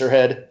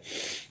Eraserhead.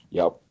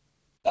 Yep.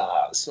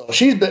 So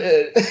she's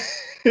been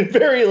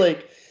very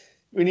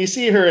when you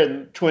see her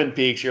in Twin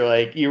Peaks, you're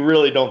like, you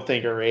really don't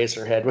think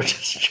Eraserhead, which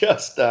is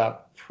just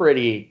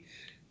pretty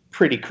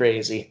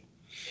crazy.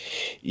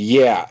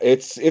 Yeah,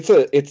 it's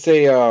a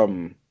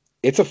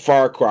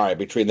far cry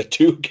between the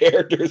two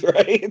characters,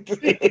 right?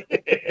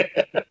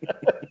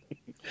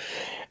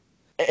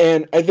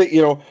 And I think,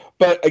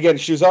 but again,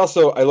 she was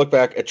also, I look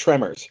back at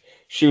Tremors.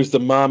 She was the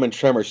mom in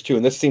Tremors too,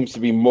 and this seems to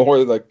be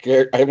more like,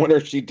 I wonder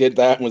if she did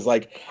that and was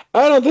like,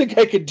 I don't think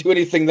I could do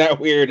anything that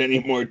weird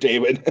anymore,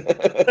 David.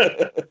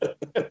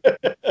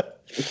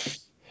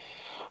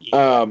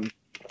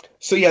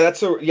 So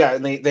yeah,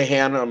 and they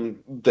hand them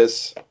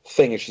this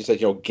thing, and she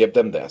said, give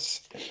them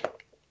this,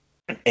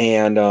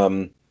 and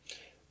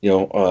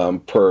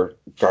per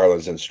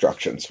Garland's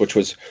instructions, which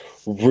was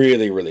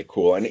really, really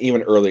cool. And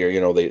even earlier,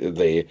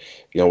 they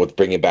with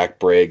bringing back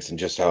Briggs and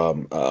just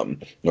talking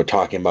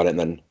about it, and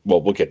then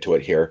we'll get to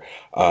it here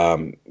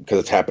because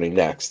it's happening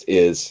next.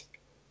 Is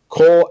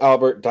Cole,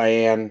 Albert,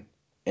 Diane,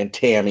 and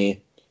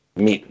Tammy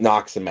meet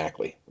Knox and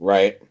Mackley,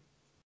 right?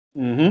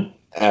 Mm-hmm.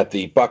 At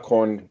the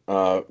Buckhorn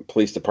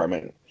Police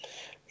Department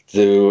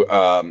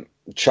to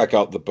check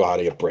out the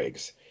body of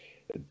Briggs.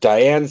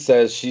 Diane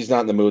says she's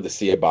not in the mood to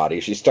see a body.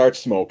 She starts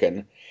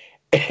smoking,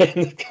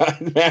 And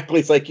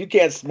Mackley's like, you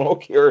can't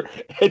smoke here.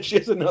 And she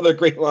has another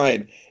great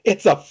line.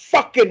 It's a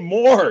fucking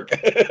morgue.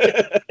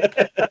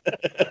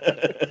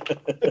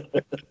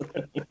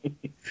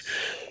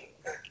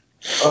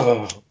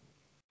 Oh.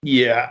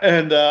 Yeah,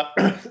 and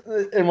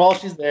and while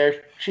she's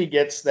there, she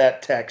gets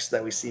that text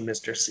that we see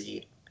Mr.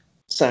 C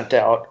sent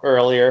out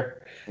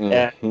earlier.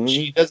 And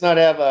she does not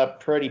have a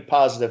pretty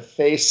positive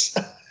face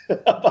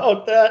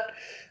about that.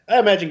 I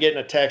imagine getting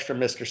a text from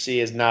Mr. C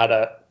is not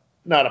a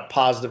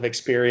positive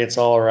experience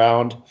all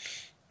around.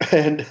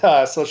 And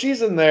so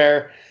she's in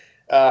there.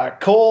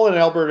 Cole and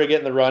Albert are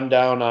getting the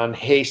rundown on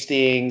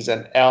Hastings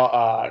and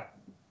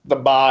the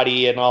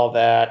body and all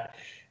that.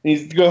 And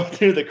he's going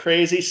through the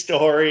crazy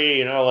story,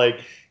 you know,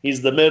 like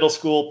he's the middle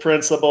school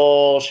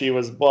principal. She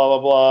was blah,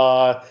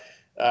 blah,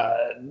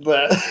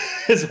 blah.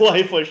 His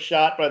wife was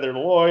shot by their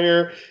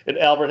lawyer. And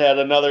Albert had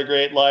another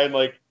great line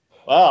like,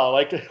 wow,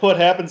 like what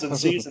happens in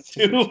season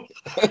 2.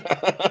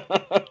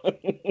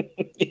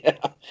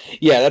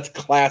 Yeah, that's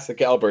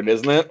classic Albert,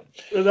 isn't it?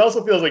 It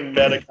also feels like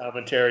meta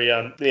commentary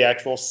on the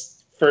actual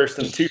first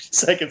and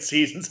second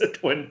seasons of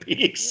Twin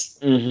Peaks.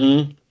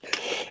 Mm-hmm.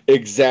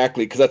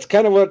 Exactly, because that's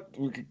kind of what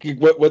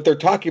they're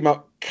talking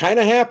about kind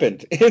of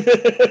happened.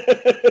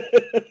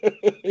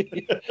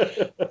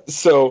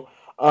 So,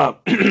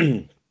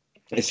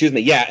 excuse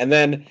me. Yeah, and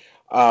then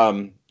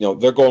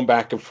they're going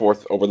back and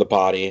forth over the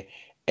body,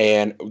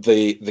 and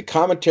the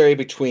commentary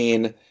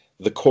between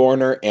the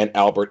coroner and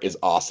Albert is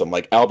awesome.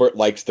 Like Albert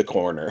likes the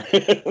coroner.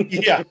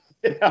 Yeah.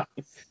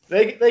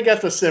 They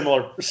got the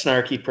similar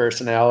snarky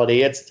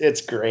personality.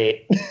 It's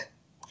great.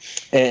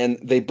 And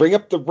they bring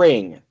up the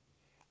ring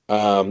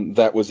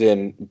that was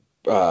in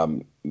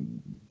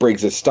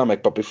Briggs'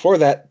 stomach, but before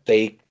that,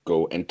 they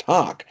go and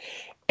talk.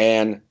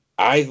 And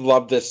I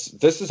love this.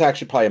 This is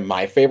actually probably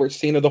my favorite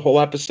scene of the whole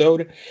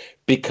episode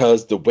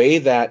because the way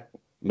that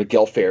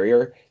Miguel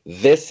Ferrier,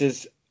 this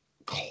is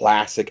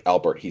classic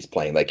Albert he's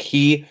playing. Like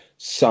he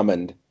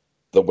summoned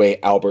the way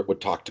Albert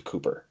would talk to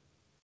Cooper.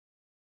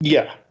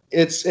 Yeah,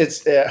 it's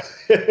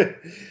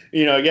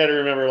you know, you got to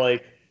remember,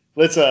 like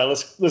let's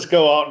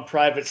go out in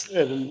private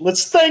and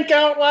let's think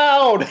out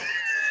loud.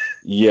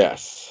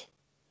 Yes.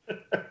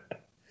 But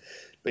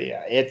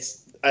yeah,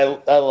 I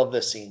love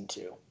this scene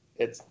too.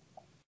 It's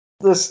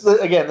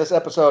this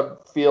episode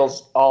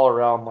feels all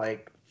around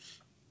like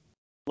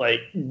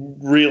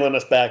reeling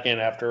us back in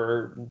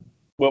after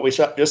what we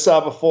just saw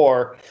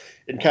before,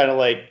 and kind of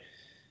like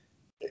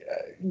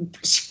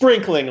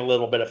sprinkling a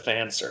little bit of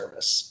fan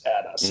service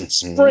at us.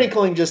 Mm-hmm.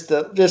 Sprinkling just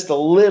a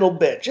little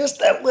bit, just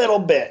that little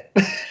bit.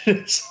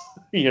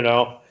 You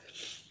know,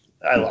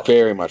 I love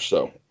very much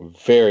so,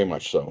 very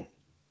much so.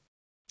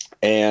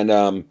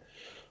 And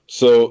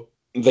so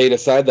they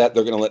decide that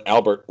they're going to let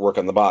Albert work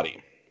on the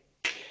body,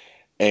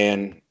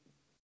 and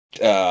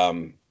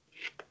well,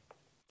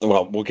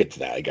 we'll get to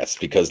that, I guess,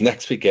 because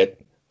next we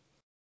get.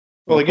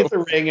 Well, they get the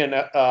ring, and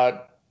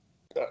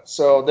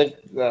so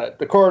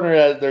the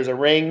coroner, there's a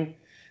ring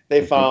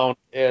they found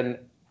in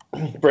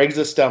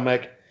Briggs'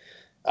 stomach,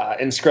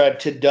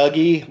 inscribed to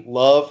Dougie,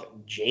 love,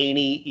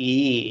 Janie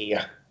E.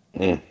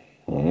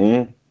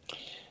 Mm-hmm.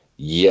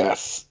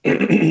 Yes.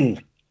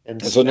 And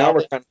so now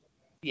we're kind of,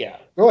 yeah.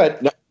 Go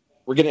ahead. Now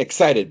we're getting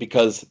excited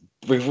because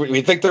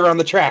we think they're on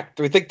the track.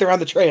 We think they're on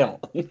the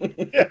trail.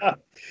 Yeah.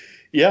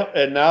 Yep.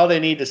 And now they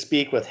need to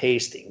speak with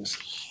Hastings.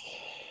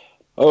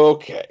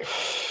 Okay.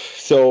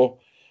 So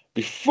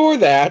before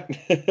that,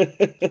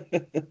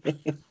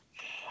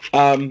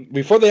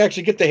 before they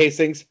actually get to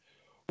Hastings,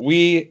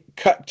 we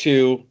cut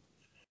to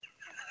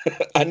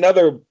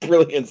another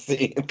brilliant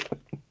scene.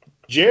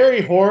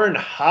 Jerry Horn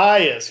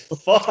high as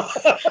fuck.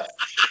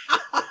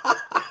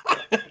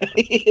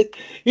 He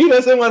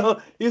doesn't want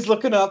to. He's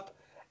looking up.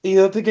 He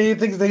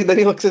thinks then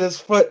he looks at his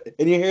foot,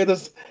 and you hear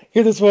this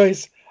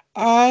voice.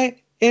 I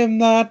am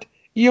not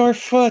your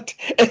foot,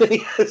 and then he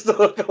has to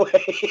look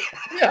away.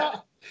 Yeah.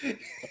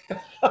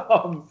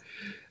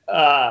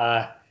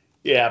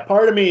 Yeah.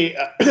 Part of me,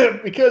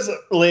 because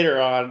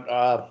later on,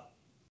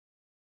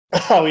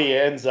 how he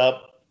ends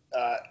up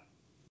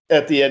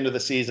at the end of the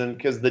season,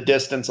 because the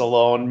distance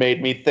alone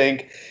made me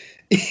think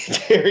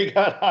Jerry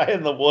got high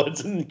in the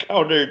woods and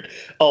encountered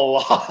a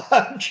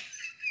lodge.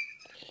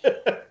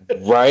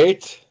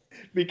 Right?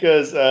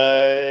 Because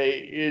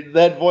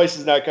that voice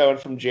is not coming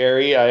from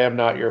Jerry. I am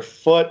not your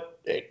foot.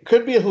 It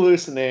could be a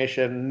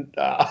hallucination.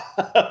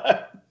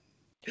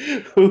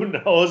 Who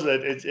knows?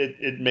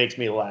 It makes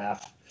me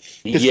laugh.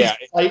 Yeah,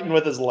 he's fighting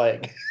with his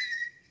leg.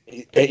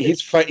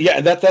 He's fighting.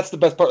 Yeah, that's the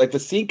best part. Like the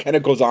scene kind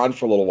of goes on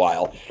for a little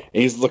while,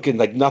 and he's looking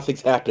like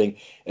nothing's happening,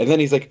 and then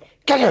he's like,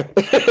 "Get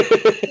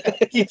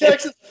He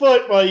takes his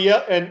foot while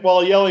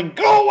yelling,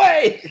 "Go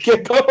away!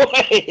 Go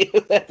away!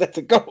 That's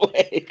a go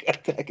away!"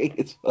 Attacking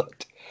his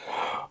foot.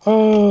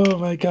 Oh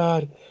my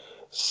god,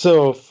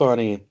 so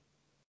funny.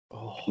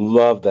 Oh.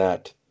 Love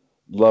that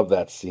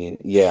scene.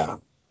 Yeah.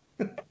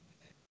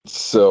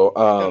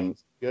 So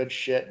good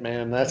shit,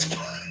 man. That's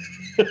fun.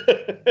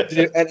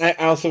 Dude, and I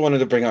also wanted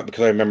to bring up,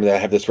 because I remember that I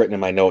have this written in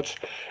my notes.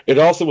 It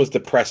also was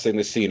depressing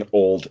to see an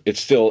old. It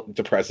still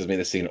depresses me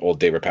to see an old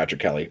David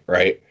Patrick Kelly,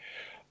 right?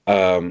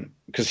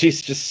 Because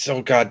he's just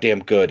so goddamn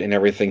good in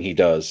everything he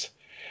does,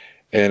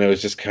 and it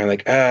was just kind of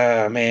like,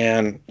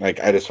 man, like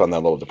I just found that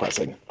a little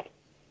depressing.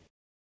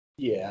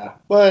 Yeah,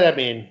 but I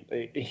mean,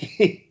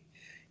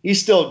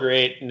 he's still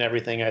great in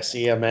everything I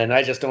see him in.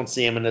 I just don't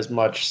see him in as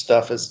much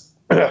stuff as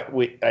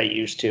I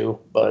used to.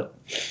 But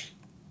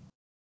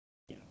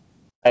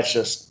that's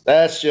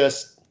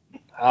just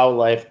how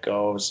life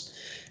goes.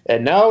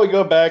 And now we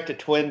go back to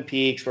Twin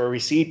Peaks, where we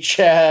see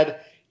Chad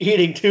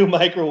eating 2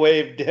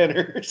 microwave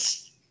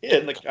dinners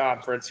in the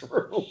conference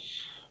room.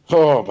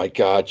 Oh my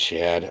God,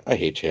 Chad! I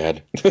hate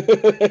Chad.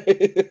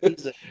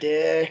 He's a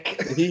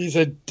dick. He's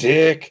a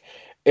dick,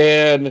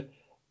 and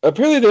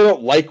apparently they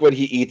don't like what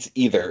he eats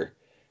either,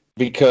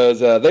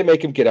 because they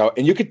make him get out,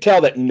 and you could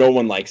tell that no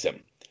one likes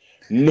him.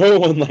 No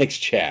one likes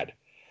Chad.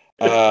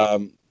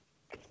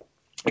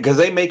 Because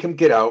they make him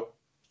get out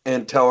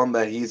and tell him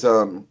that he's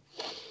you're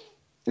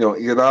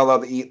not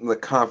allowed to eat in the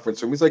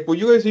conference room. He's like, well,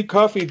 you guys eat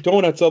coffee and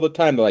donuts all the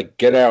time. They're like,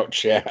 get out,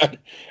 Chad.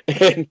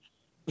 And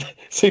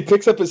so he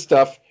picks up his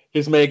stuff,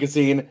 his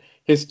magazine,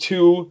 his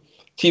 2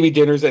 TV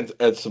dinners, and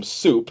some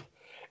soup,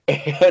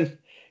 and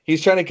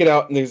he's trying to get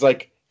out, and he's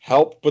like,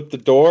 help with the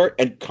door,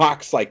 and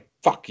Cock's like,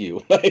 fuck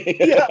you.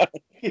 Yeah,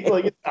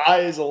 like his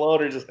eyes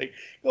alone are just like,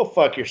 go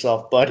fuck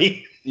yourself,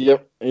 buddy.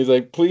 Yep. And he's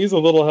like, please, a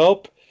little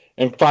help.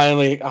 And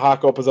finally,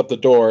 Hawk opens up the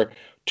door,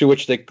 to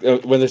which they,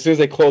 as soon as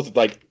they close it,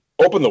 like,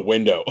 open the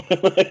window.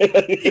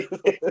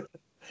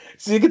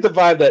 So you get the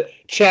vibe that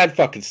Chad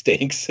fucking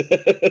stinks.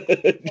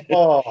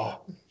 Oh,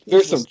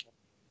 there's some.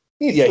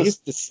 He's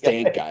the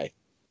stank guy.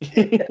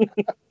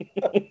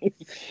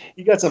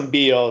 You got some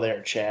BO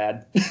there,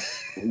 Chad.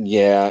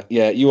 Yeah,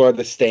 you are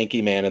the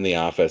stanky man in the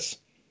office.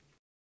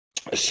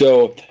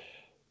 So,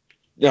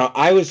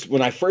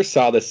 when I first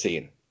saw this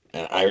scene,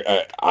 and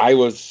I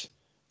was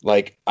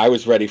like, I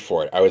was ready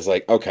for it. I was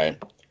like, okay,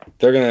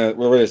 we're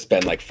gonna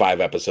spend like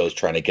 5 episodes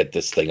trying to get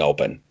this thing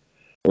open,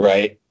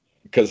 right?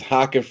 Because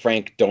Hawk and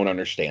Frank don't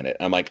understand it.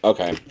 I'm like,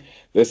 okay,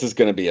 this is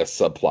gonna be a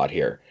subplot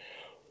here.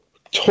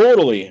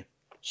 Totally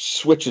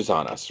switches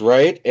on us,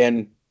 right?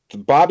 And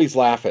Bobby's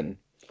laughing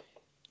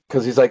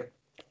because he's like,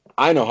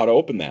 I know how to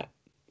open that.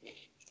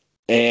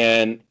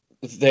 And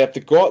they have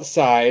to go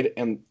outside,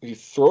 and he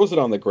throws it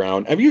on the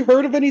ground. Have you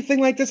heard of anything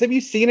like this? Have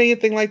you seen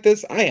anything like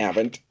this? I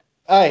haven't.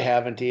 I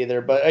haven't either,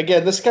 but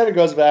again, this kind of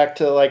goes back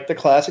to like the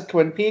classic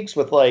Twin Peaks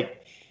with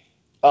like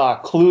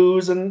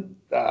clues and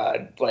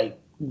like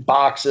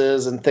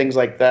boxes and things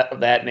like that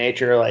of that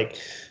nature. Like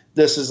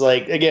this is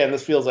like, again,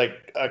 this feels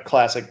like a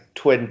classic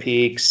Twin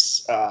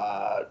Peaks.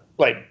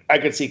 Like I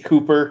could see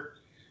Cooper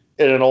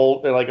in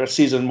like a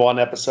season 1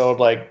 episode.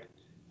 Like,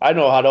 I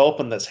know how to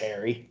open this,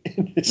 Harry.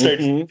 It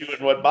starts doing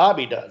what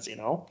Bobby does,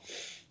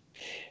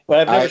 But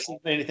I've never seen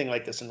anything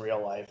like this in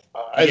real life.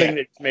 I think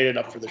they made it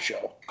up for the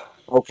show.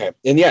 Okay,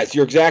 and yes,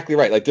 you're exactly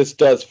right. Like this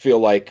does feel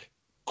like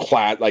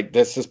like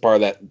this is part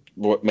of that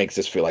what makes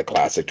this feel like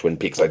classic Twin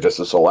Peaks, like just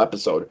this whole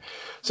episode.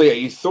 So yeah,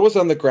 he throws it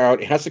on the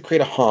ground. It has to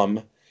create a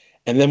hum,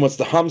 and then once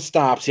the hum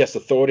stops, he has to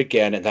throw it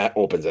again, and that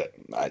opens it.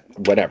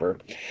 Whatever.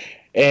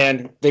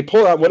 And they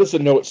pull out. What does the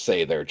note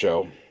say there,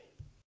 Joe?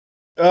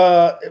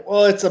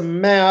 Well, it's a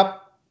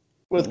map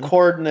with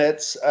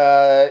coordinates,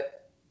 and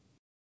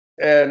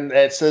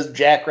it says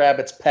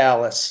Jackrabbit's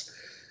Palace,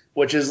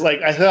 which is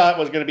like, I thought it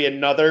was going to be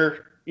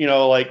another,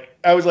 like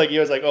I was like,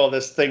 oh,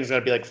 this thing's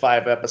going to be like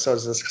 5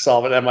 episodes to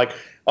solve it. And I'm like,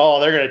 oh,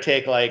 they're going to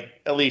take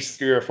like at least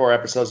 3 or 4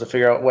 episodes to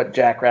figure out what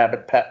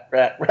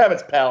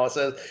Rabbit's Palace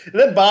is. And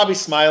then Bobby's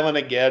smiling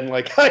again,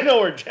 like, I know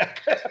where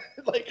Jackrabbit.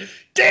 Like,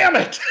 damn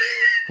it!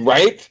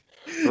 Right.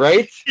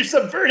 You're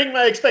subverting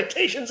my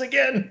expectations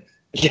again.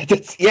 Yeah,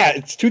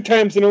 it's 2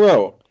 times in a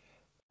row.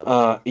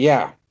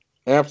 Yeah,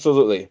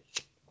 absolutely.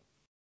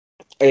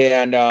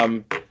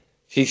 And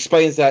he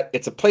explains that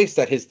it's a place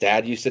that his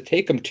dad used to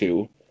take him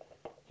to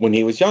when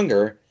he was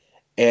younger,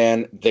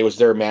 and they was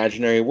their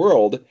imaginary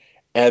world,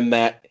 and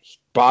that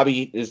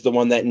Bobby is the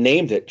one that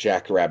named it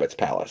Jackrabbit's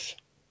Palace.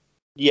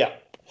 Yeah.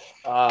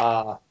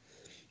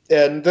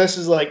 And this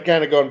is like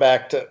kind of going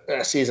back to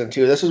season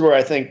 2. This is where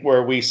I think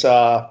where we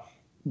saw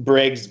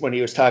Briggs when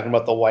he was talking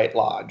about the White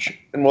Lodge,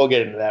 and we'll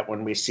get into that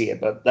when we see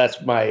it. But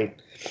that's when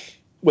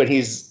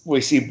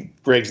we see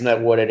Briggs in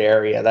that wooded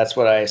area. That's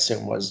what I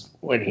assume was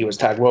when he was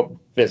talking about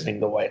visiting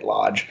the White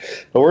Lodge.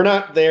 But we're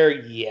not there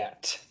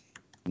yet.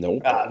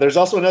 Nope. There's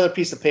also another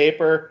piece of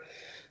paper,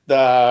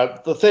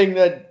 the thing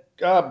that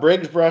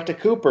Briggs brought to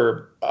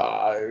Cooper,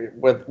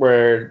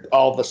 where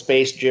all the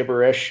space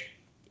gibberish,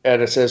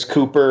 and it says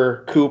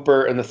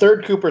Cooper, and the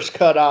third Cooper's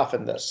cut off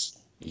in this.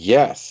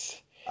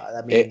 Yes.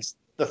 That means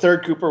the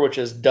third Cooper, which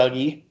is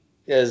Dougie,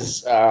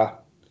 is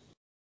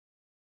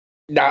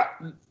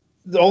not.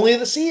 Only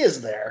the sea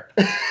is there.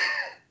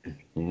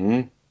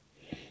 Mm-hmm.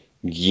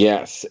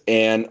 Yes,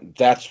 and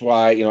that's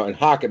why, and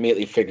Hawk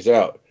immediately figures it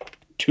out.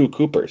 2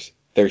 Coopers.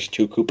 There's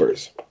 2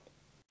 Coopers.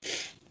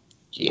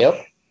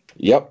 Yep.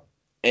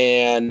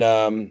 And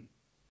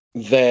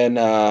then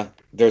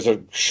there's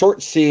a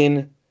short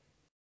scene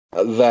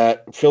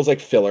that feels like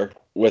filler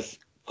with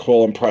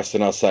Cole and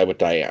Preston outside with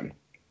Diane.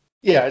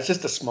 Yeah, it's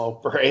just a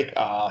smoke break.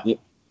 Yeah.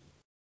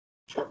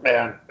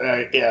 Man,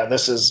 yeah,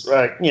 this is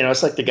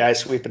it's like the guy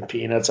sweeping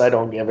peanuts. I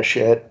don't give a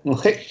shit.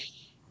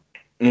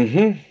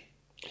 Mm-hmm.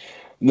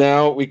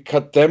 Now we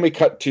cut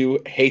to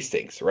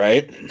Hastings,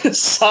 right?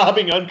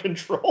 Sobbing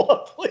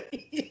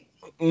uncontrollably.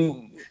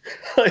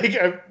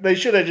 They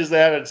should have just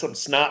added some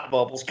snot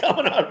bubbles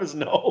coming out of his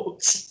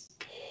nose.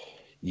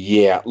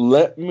 Yeah,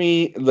 let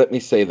me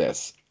say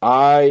this.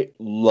 I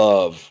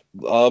love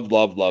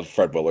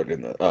Fred Willard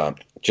in the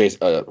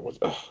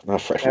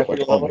not Fred Matthew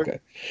Willard. Oh my God,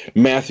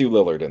 Matthew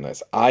Lillard in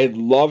this. I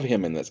love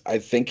him in this. I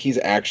think he's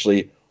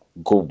actually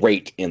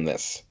great in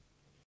this.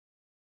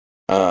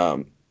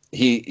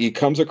 He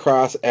comes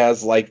across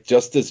as like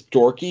just this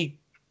dorky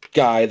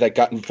guy that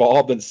got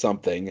involved in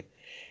something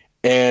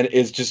and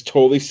is just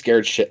totally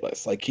scared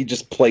shitless. Like he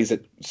just plays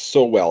it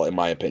so well, in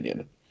my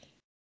opinion.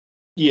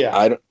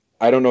 Yeah,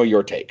 I don't know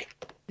your take.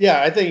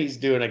 Yeah, I think he's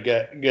doing a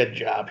good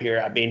job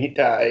here. I mean,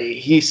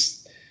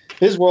 his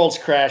world's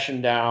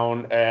crashing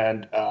down,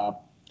 and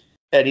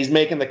he's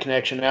making the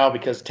connection now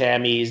because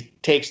Tammy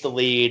takes the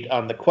lead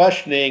on the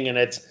questioning, and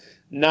it's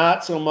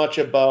not so much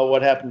about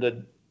what happened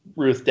to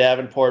Ruth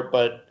Davenport,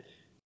 but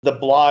the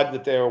blog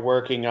that they were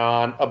working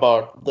on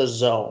about the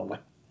zone.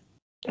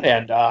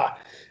 And I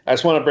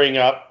just want to bring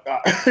up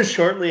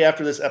shortly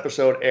after this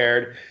episode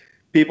aired,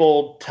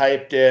 people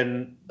typed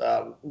in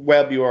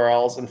web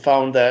URLs and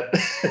found that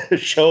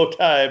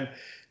Showtime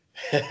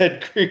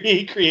had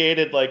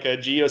created like a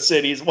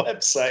GeoCities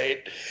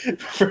website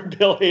for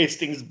Bill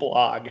Hastings'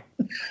 blog.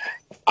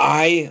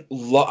 I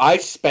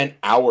spent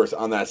hours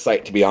on that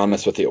site, to be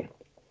honest with you.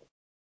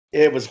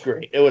 It was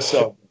great. It was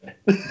so good.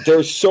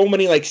 There's so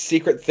many like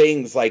secret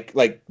things like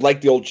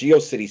the old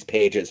GeoCities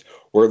pages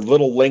where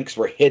little links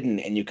were hidden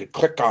and you could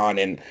click on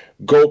and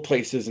go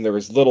places, and there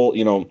was little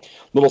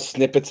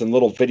snippets and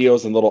little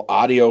videos and little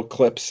audio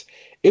clips.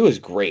 It was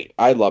great.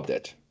 I loved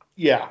it.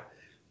 Yeah.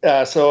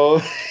 So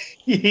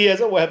he has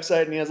a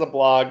website and he has a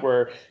blog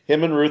where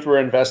him and Ruth were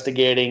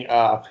investigating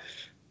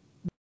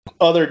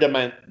other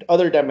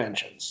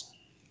dimensions.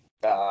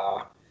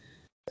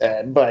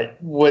 But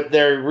what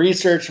their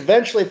research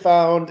eventually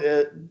found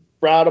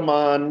brought them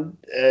on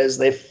as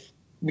they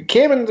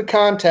came into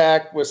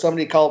contact with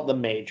somebody called the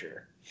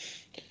Major,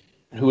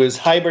 who is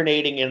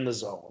hibernating in the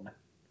zone.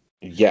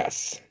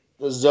 Yes.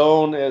 The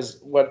zone is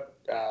what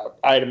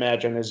I'd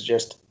imagine is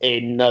just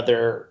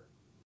another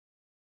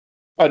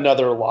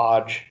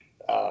lodge,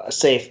 a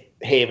safe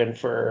haven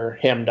for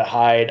him to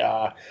hide.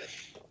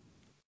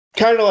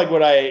 Kind of like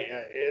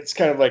it's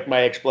kind of like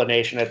my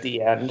explanation at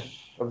the end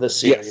of the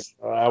series.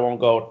 Yes. I won't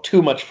go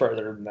too much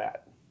further than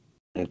that.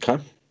 Okay.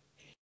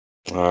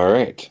 All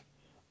right.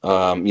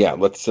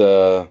 Let's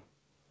let's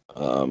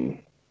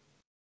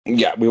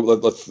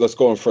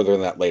go on further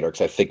than that later,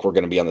 because I think we're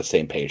going to be on the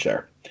same page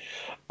there.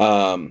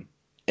 And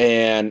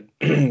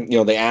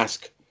they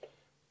ask,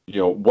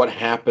 what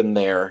happened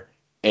there,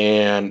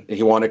 and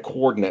he wanted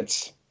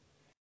coordinates,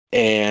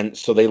 and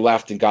so they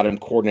left and got him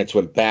coordinates.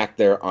 Went back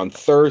there on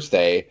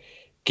Thursday,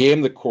 gave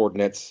him the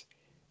coordinates,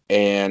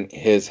 and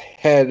his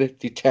head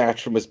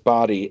detached from his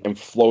body and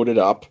floated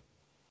up.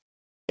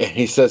 And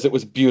he says it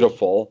was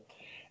beautiful.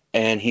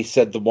 And he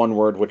said the one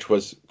word, which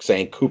was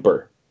saying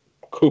Cooper.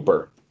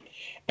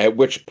 At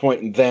which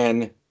point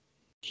then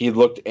he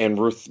looked and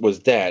Ruth was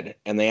dead.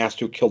 And they asked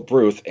who killed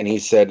Ruth. And he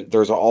said,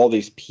 there's all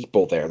these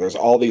people there. There's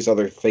all these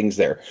other things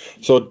there.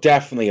 So it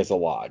definitely is a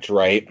lodge,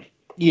 right?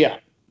 Yeah.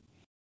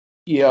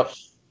 Yep.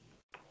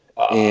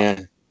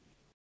 And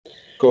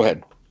go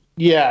ahead.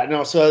 Yeah,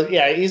 no, so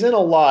yeah, he's in a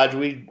lodge.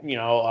 We've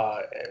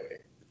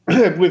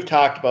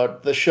talked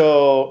about the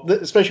show,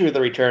 especially with the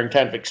return,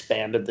 kind of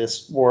expanded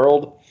this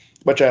world,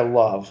 which I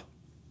love,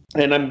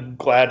 and I'm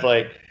glad.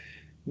 Like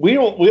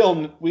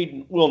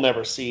we'll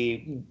never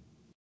see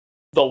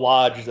the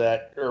lodge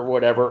that or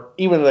whatever,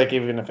 even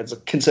if it's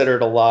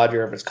considered a lodge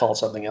or if it's called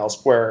something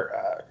else,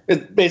 where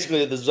it's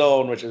basically the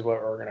zone, which is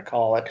what we're going to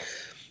call it.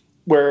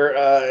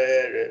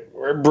 Where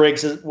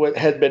Briggs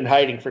had been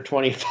hiding for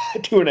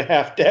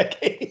 2.5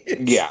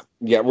 decades.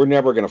 Yeah, we're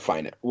never going to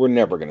find it. We're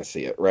never going to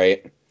see it,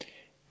 right?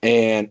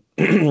 And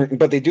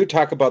but they do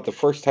talk about the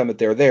first time that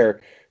they're there,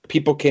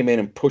 people came in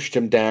and pushed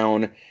him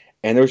down,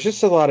 and there was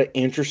just a lot of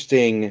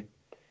interesting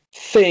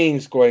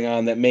things going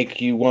on that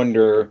make you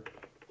wonder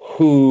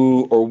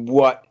who or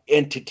what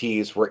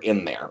entities were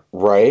in there,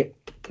 right?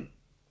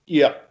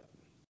 Yeah.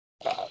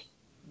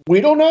 We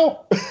don't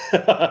know.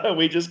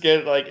 We just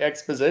get like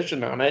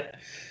exposition on it.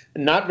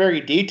 Not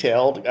very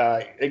detailed.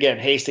 Again,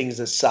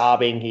 Hastings is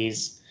sobbing.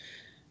 He's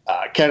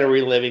kind of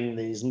reliving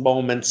these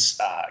moments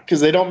because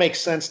they don't make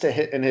sense to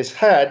hit in his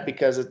head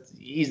because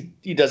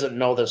he doesn't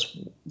know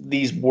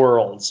these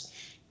worlds.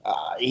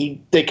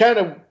 Him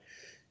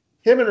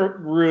and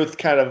Ruth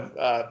kind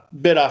of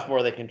bit off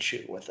more they can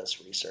chew with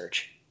this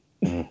research.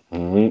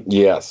 Mm-hmm.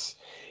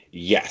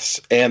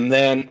 Yes. And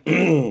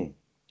then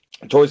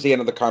towards the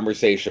end of the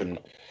conversation,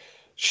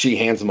 she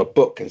hands him a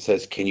book and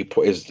says, "Can you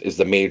put is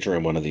the major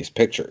in one of these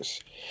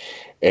pictures?"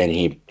 And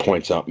he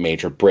points out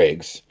Major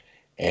Briggs,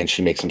 and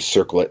she makes him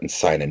circle it and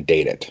sign and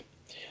date it.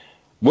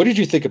 What did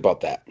you think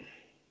about that?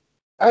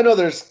 I know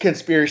there's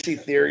conspiracy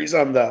theories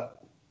on the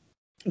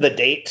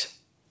date.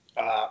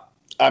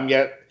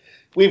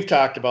 We've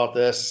talked about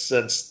this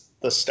since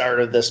the start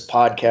of this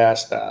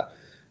podcast.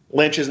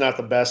 Lynch is not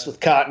the best with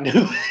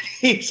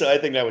continuity, so I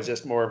think that was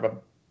just more of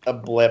a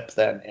blip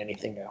than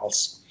anything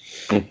else.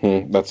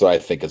 Mm-hmm. That's what I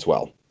think as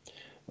well.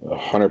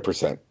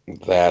 100%.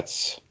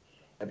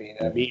 I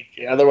mean,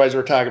 otherwise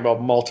we're talking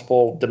about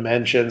multiple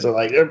dimensions, and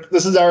like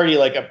this is already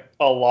like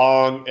a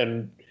long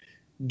and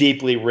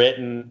deeply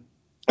written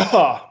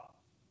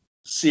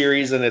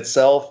series in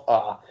itself.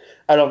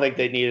 I don't think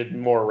they needed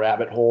more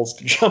rabbit holes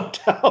to jump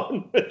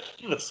down with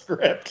the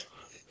script.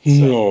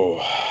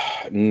 So.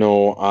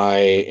 No, I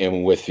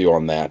am with you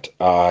on that.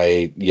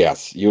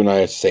 Yes, you and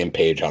I are same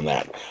page on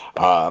that.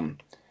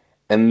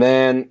 And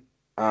then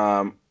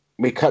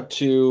we cut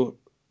to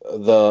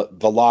the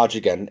lodge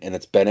again, and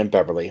it's Ben and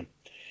Beverly,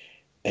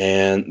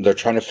 and they're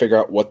trying to figure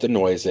out what the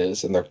noise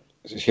is, and they're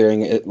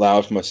hearing it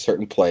loud from a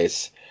certain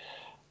place.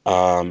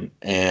 And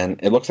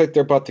it looks like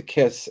they're about to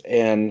kiss,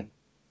 and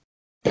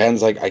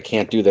Ben's like, "I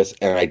can't do this,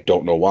 and I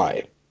don't know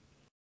why."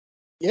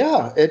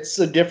 Yeah, it's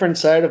a different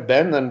side of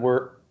Ben than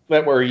we're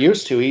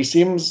used to. He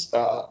seems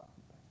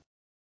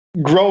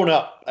grown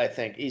up, I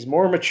think. He's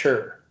more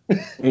mature.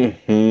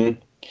 Mm-hmm.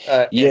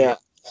 Yeah.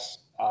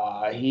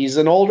 He's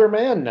an older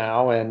man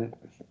now, and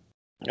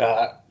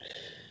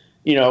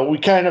we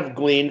kind of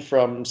gleaned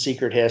from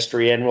Secret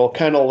History, and we'll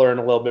kind of learn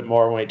a little bit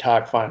more when we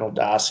talk Final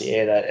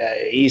Dossier,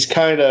 that he's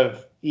had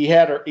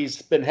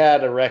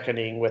a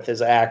reckoning with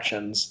his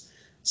actions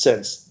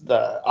since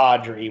the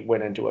Audrey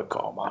went into a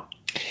coma.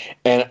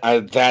 And I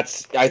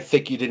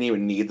think you didn't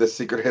even need the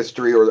Secret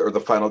History or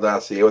the Final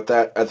Dossier with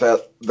that. I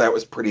thought that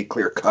was pretty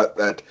clear cut,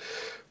 that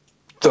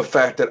the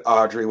fact that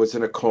Audrey was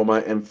in a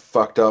coma and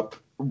fucked up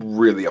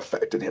really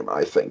affected him,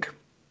 I think.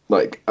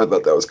 Like, I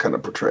thought that was kind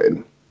of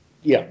portrayed.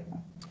 Yeah.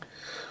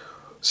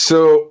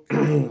 So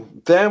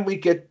then we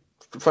get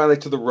finally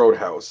to the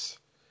Roadhouse,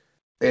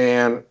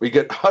 and we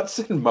get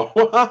Hudson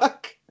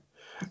Mohawk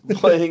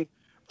playing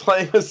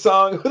a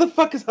song. Who the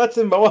fuck is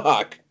Hudson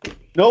Mohawk?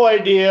 No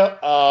idea.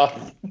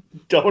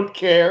 Don't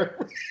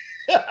care.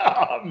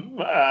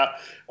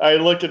 I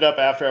looked it up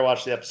after I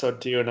watched the episode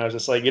too, and I was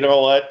just like, you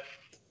know what?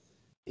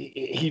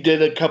 He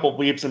did a couple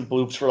bleeps and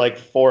bloops for like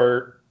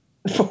for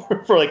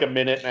like a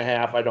minute and a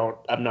half.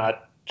 I'm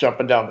not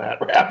jumping down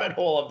that rabbit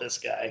hole of this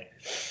guy.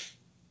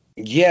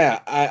 Yeah,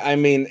 I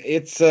mean,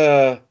 it's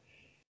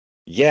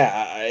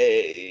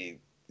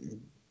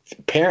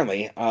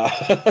apparently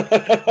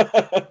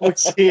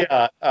let's see.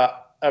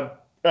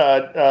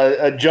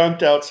 A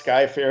junked out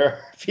Sky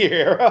Fiera.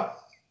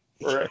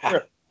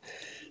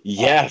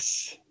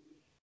 Yes.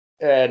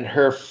 And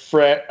a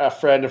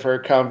friend of her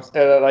comes,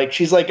 and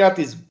she's like got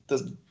this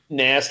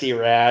nasty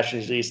rash,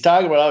 and she's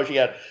talking about how she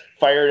got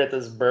fired at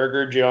this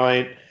burger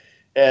joint,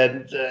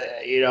 and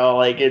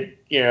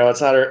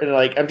it's not her. And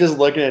I'm just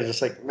looking at it,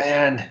 just like,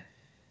 man,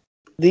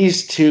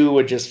 these two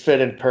would just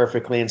fit in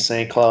perfectly in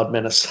St. Cloud,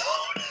 Minnesota.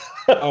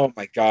 Oh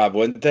my God,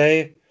 wouldn't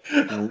they?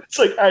 It's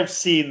like I've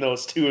seen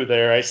those two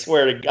there. I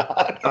swear to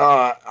God.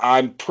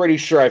 I'm pretty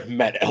sure I've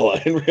met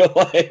Ella in real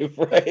life,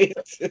 right?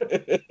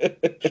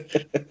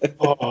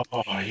 Oh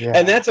yeah.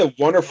 And that's a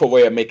wonderful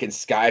way of making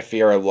Sky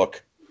Fiera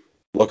look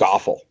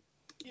awful.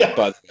 Yeah.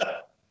 But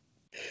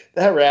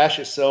that rash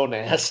is so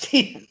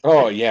nasty.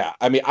 Oh yeah.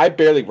 I mean, I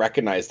barely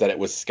recognized that it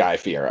was Sky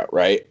Fiera,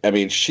 right? I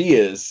mean,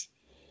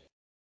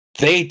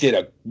 they did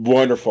a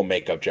wonderful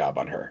makeup job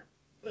on her.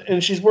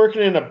 And she's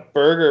working in a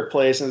burger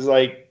place, and it's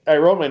like, I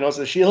wrote my notes,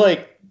 is she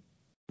like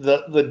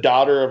the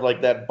daughter of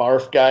like that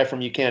barf guy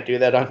from You Can't Do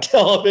That on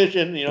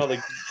Television,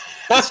 the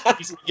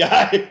squeezy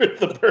guy with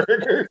the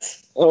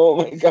burgers? Oh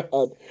my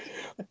God.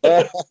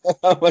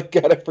 Oh my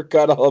God, I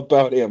forgot all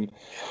about him.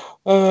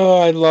 Oh,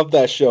 I love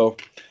that show.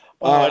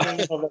 I don't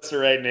know if that's the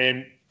right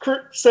name.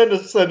 Send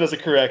us a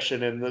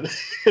correction in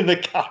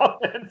the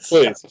comments.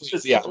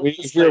 Please. Yeah,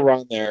 if you're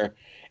wrong there.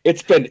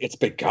 It's been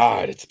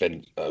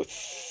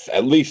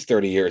at least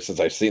 30 years since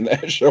I've seen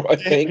that show, I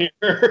think.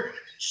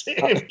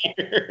 Same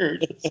here.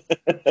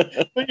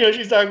 But,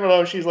 she's talking about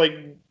how she's like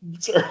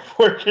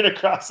working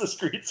across the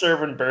street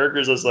serving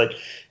burgers. I was like,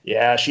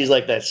 yeah, she's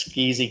like that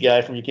skeezy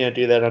guy from You Can't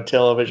Do That on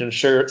Television,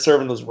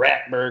 serving those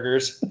rat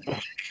burgers.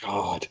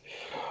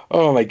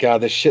 Oh my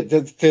God, this shit.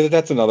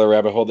 That's another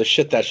rabbit hole. The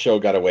shit that show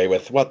got away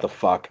with. What the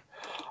fuck?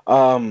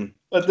 But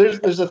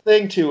there's a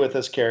thing too with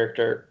this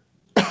character.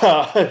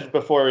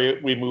 Before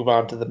we move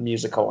on to the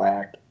musical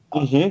act,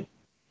 for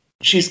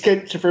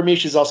me,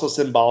 she's also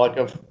symbolic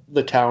of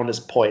the town is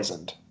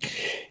poisoned.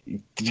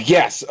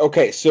 Yes.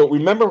 Okay. So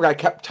remember, I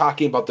kept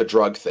talking about the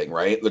drug thing,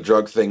 right? The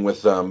drug thing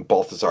with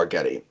Balthazar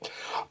Getty.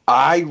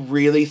 I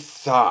really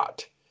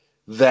thought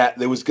that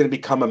there was going to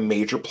become a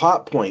major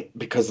plot point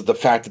because of the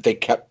fact that they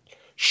kept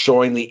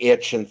showing the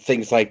itch and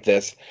things like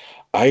this.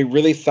 I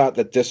really thought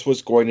that this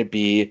was going to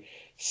be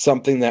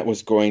something that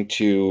was going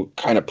to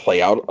kind of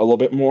play out a little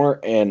bit more.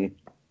 And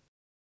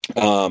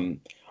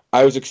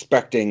I was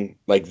expecting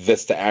like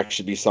this to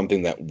actually be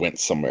something that went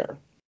somewhere,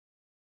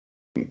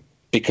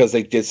 because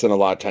they did spend a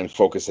lot of time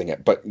focusing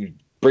it. But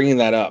bringing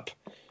that up,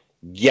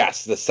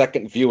 yes, the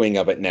second viewing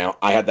of it now,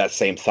 I had that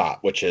same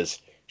thought, which is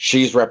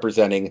she's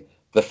representing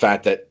the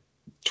fact that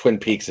Twin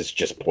Peaks is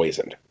just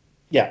poisoned.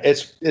 Yeah,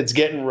 it's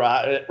getting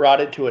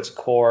rotted to its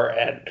core,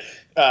 and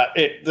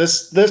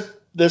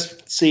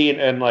this scene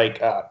and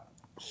like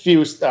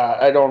few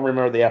I don't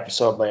remember the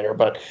episode later,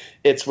 but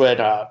it's when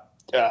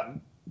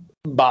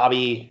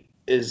Bobby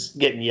is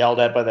getting yelled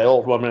at by the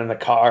old woman in the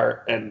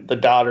car, and the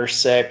daughter's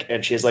sick,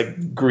 and she's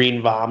like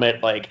green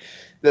vomit. Like,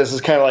 this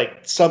is kind of like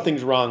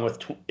something's wrong with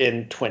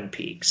in Twin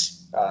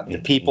Peaks. The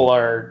people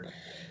are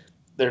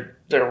they're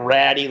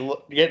ratty,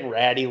 getting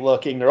ratty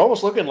looking. They're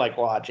almost looking like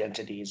lodge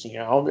entities. You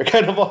know, they're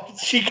kind of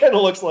she kind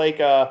of looks like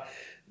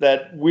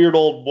that weird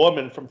old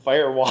woman from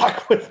Fire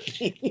Walk with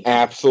Me.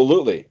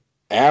 Absolutely.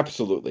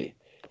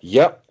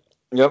 Yep.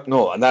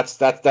 No, and that's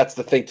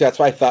the thing. That's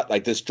why I thought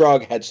like this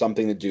drug had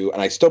something to do,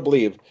 and I still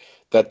believe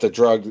that the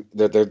drug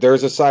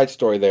there's a side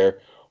story there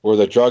where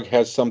the drug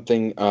has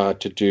something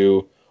to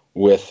do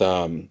with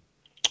the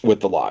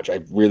lodge.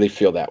 I really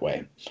feel that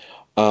way.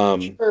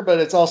 Sure, but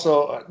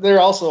they're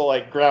also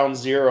like ground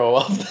zero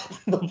of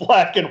the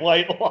black and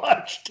white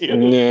lodge too.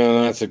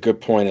 Yeah, that's a good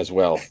point as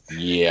well.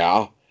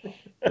 Yeah,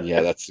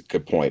 that's a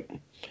good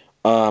point.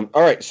 All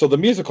right, so the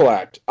musical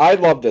act. I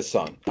love this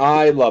song.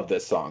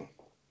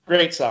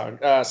 Great song.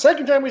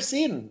 Second time we've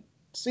seen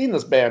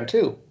this band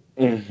too.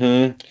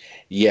 Mm-hmm.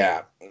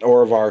 Yeah, Au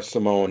revoir,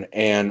 Simone.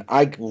 And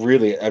I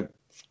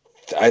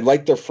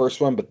liked their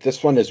first one, but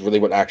this one is really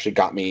what actually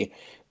got me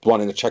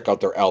wanting to check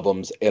out their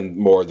albums and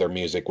more of their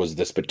music was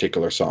this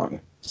particular song.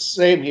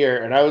 Same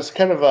here, and I was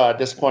kind of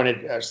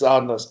disappointed. I saw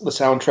the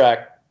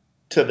soundtrack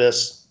to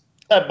this.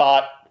 I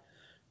bought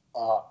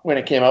when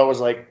it came out. Was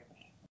like,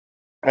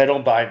 I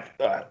don't buy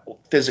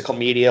physical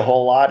media a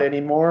whole lot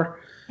anymore.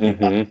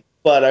 Mm-hmm.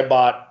 But I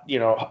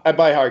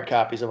buy hard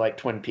copies of like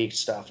Twin Peaks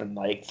stuff and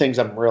like things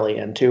I'm really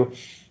into.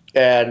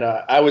 And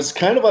I was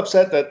kind of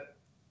upset that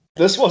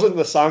this wasn't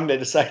the song they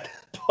decided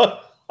to put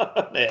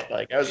on it.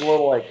 Like, I was a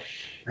little like,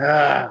 all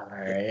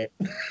right.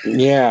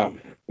 Yeah.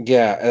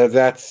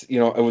 That's, it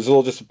was a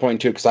little disappointing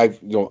too, because I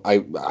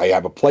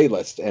have a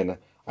playlist and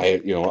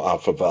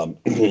off of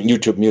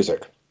YouTube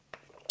Music,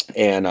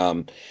 and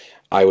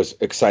I was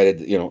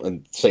excited,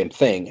 and same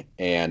thing,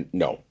 and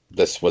no,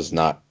 this was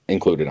not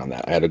included on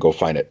that. I had to go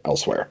find it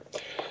elsewhere.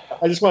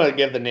 I just want to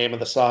give the name of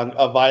the song,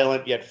 "A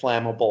Violent Yet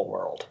Flammable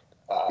World."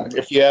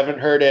 If you haven't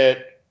heard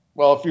it,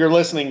 well, if you're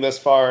listening this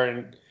far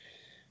and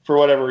for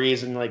whatever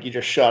reason, like, you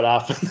just shut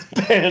off when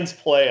the bands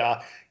play,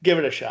 give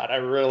it a shot. I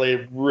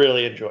really,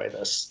 really enjoy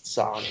this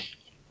song.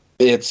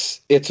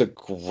 It's a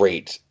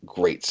great,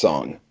 great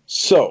song.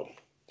 So,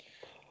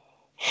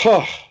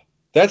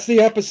 that's the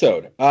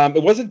episode.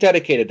 It wasn't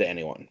dedicated to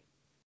anyone.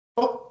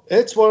 Oh,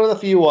 it's one of the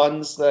few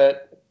ones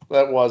that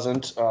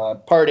wasn't.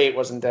 Part 8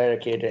 wasn't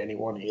dedicated to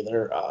anyone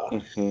either.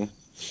 Mm-hmm.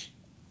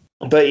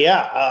 But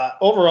yeah,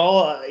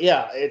 overall,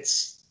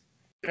 it's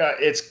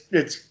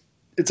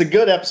a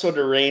good episode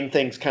to rein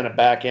things kind of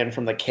back in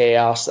from the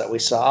chaos that we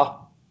saw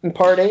in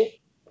Part 8.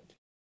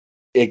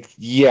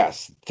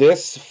 Yes,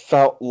 this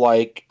felt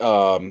like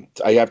I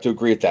have to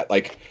agree with that.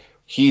 Like,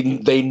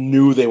 they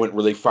knew they went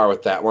really far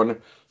with that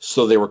one,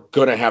 so they were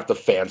gonna have the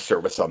fan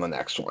service on the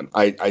next one.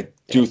 I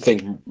do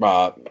think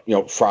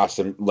Frost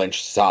and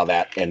Lynch saw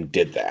that and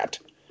did that.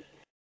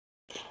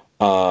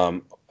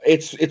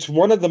 It's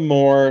one of the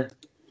more,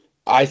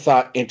 I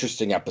thought,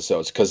 interesting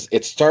episodes, because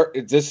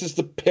this is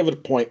the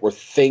pivot point where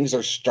things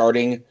are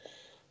starting,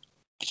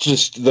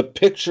 just the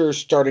picture is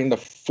starting to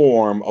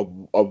form of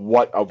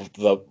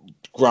the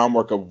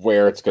groundwork of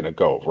where it's going to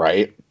go,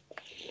 right?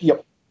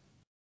 Yep.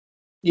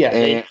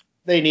 Yeah,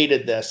 they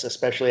needed this,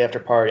 especially after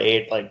Part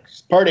 8. Like,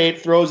 Part 8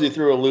 throws you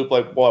through a loop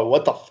like, boy,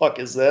 what the fuck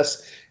is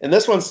this? And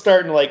this one's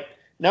starting like,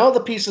 now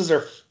the pieces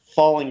are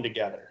falling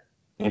together.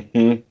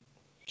 Mm-hmm.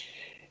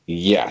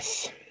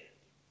 Yes.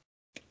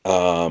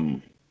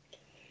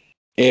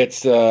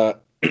 It's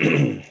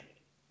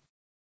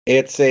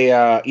it's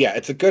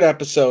a good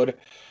episode.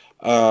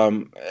 I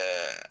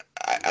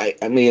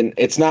mean,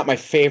 it's not my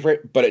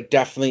favorite, but it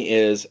definitely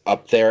is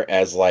up there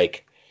as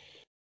like,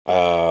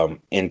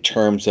 in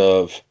terms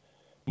of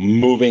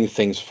moving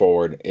things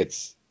forward,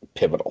 it's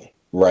pivotal,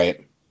 right?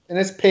 And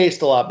it's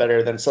paced a lot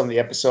better than some of the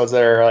episodes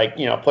that are like,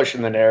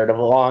 pushing the narrative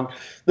along.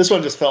 This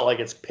one just felt like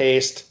it's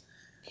paced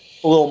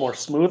a little more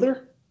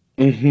smoother.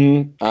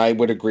 Mm-hmm. I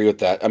would agree with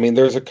that. I mean,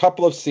 there's a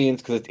couple of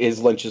scenes, because it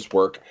is Lynch's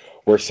work,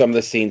 where some of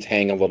the scenes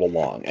hang a little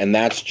long. And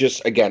that's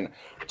just, again,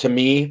 to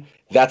me,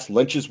 that's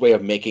Lynch's way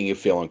of making you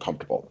feel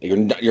uncomfortable.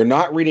 You're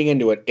not reading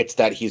into it. It's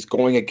that he's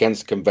going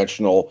against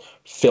conventional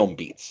film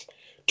beats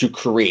to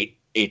create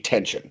a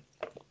tension.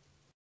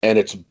 And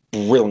it's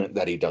brilliant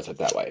that he does it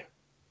that way.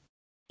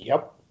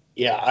 Yep.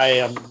 Yeah, I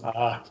am.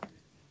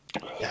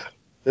 Yeah.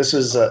 This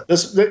is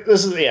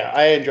yeah.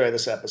 I enjoy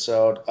this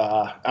episode.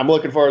 I'm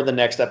looking forward to the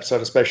next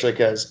episode, especially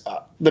because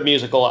the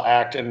musical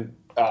act in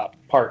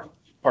part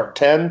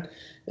 10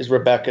 is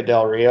Rebecca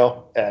Del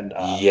Rio, and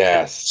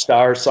yes,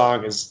 Star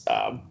song is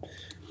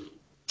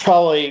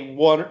probably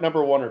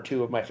number one or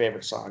two of my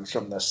favorite songs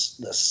from this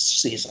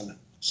season.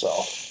 So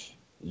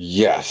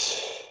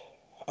yes,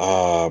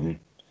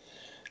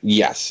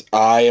 yes,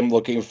 I am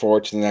looking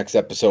forward to the next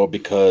episode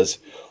because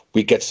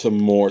we get some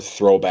more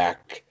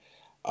throwback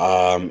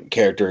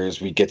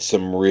characters. We get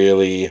some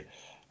really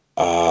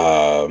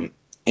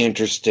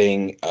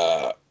interesting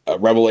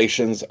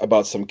revelations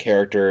about some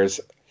characters,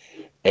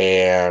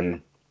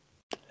 and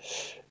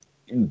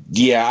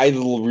yeah, I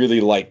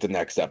really like the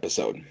next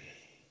episode.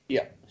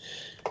 Yeah,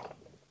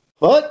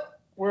 but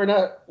we're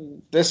not.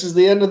 This is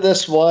the end of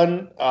this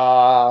one.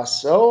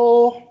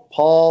 So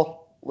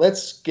Paul,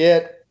 let's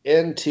get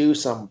into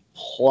some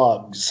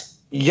plugs.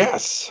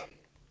 Yes.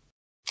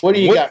 What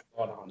do you got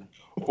going on?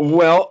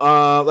 Well,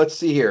 let's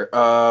see here.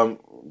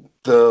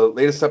 The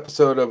latest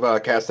episode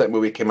of Cast That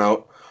Movie came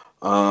out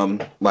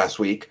last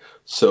week,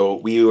 so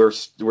we're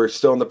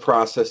still in the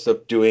process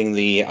of doing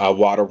the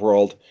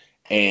Waterworld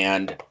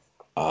and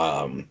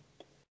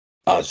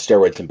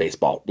Steroids in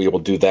Baseball. We will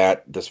do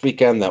that this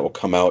weekend. That will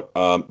come out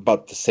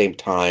about the same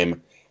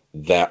time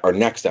that our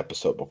next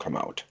episode will come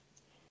out.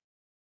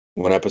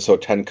 When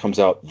episode 10 comes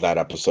out, that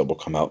episode will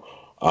come out.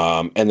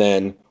 And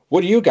then,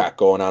 what do you got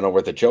going on over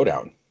at the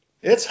Joedown?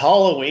 It's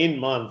Halloween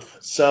month,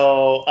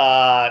 so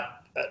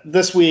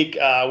this week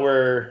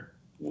I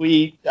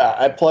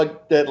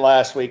plugged it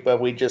last week,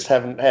 but we just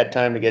haven't had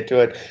time to get to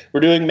it.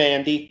 We're doing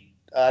Mandy,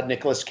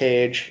 Nicolas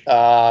Cage.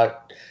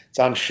 It's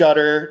on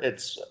Shudder.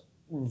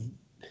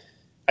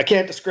 I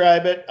can't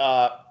describe it.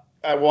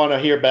 I want to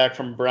hear back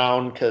from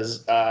Brown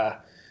because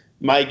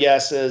my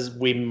guess is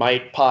we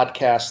might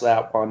podcast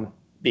that one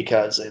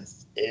because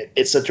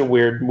it's such a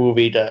weird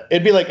movie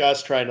it'd be like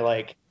us trying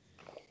to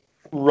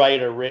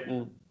write a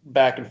written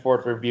back and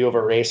forth review of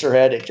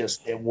Eraserhead.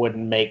 It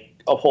wouldn't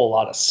make a whole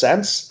lot of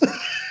sense.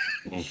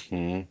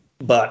 Mm-hmm.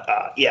 But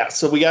yeah,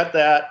 so we got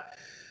that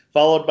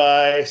followed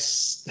by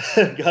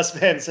Gus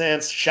Van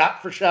Sant's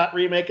shot-for-shot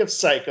remake of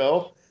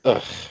Psycho.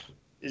 Ugh.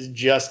 Is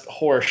just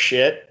horse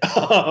shit.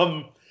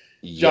 John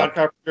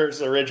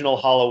Carpenter's original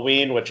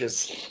Halloween, which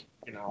is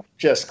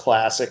just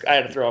classic. I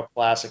had to throw a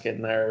classic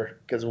in there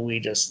because we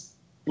just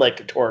like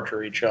to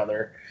torture each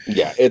other.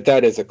 Yeah,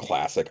 that is a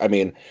classic. I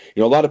mean,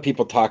 a lot of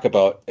people talk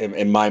about,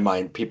 in my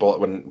mind,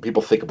 when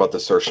people think about the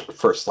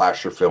first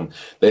slasher film,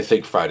 they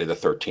think Friday the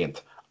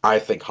 13th. I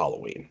think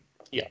Halloween.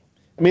 Yeah.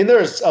 I mean,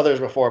 there's others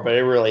before, but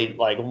it really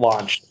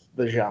launched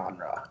the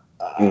genre.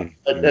 And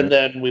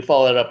then we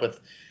followed it up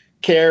with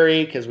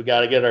Carrie because we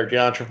got to get our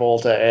John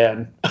Travolta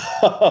and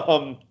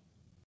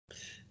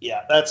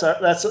yeah,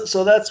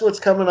 that's what's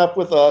coming up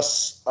with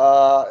us.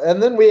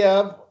 And then we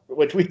have,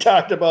 which we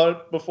talked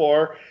about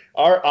before,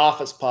 our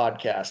Office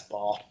podcast,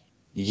 Paul.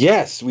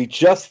 Yes, we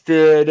just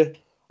did.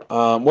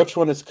 Which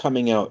one is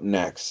coming out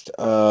next?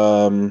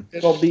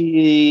 It'll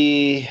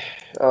be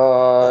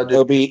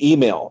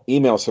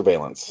email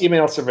surveillance.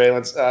 Email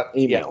surveillance.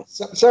 Email.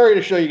 Yeah. Sorry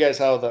to show you guys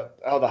how the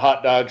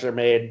hot dogs are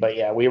made, but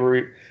yeah, we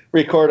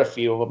record a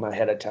few of them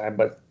ahead of time.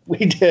 But we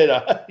did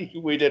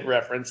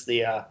reference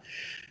the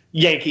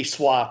Yankee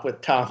swap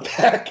with Tom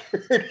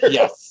Packard.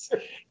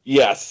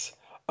 Yes.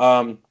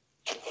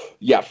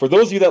 Yeah, for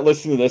those of you that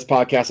listen to this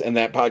podcast and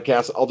that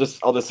podcast,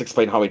 I'll just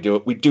explain how we do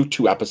it. We do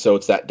 2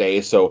 episodes that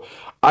day, so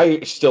I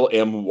still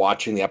am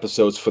watching the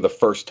episodes for the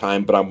first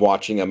time, but I'm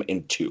watching them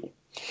in 2.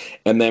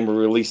 And then we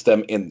release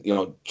them in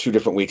 2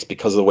 different weeks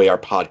because of the way our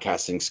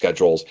podcasting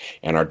schedules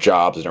and our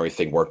jobs and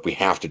everything work. We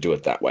have to do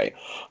it that way.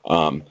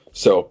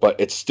 But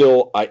it's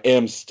still, I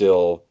am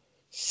still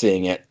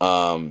seeing it,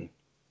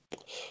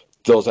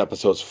 those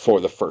episodes for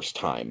the first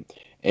time.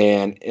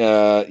 And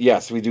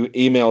yes, we do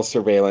email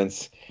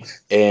surveillance,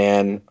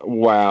 and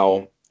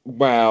wow,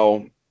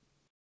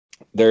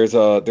 there's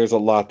a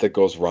lot that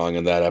goes wrong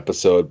in that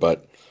episode,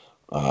 but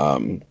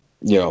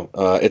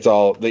it's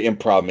all the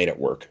improv made it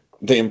work.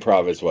 The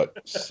improv is what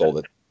sold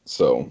it.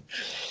 So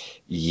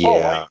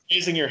yeah,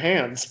 using your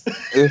hands.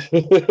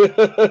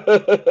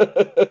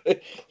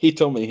 He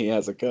told me he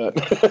has a gun,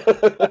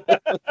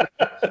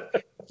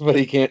 but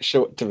he can't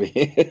show it to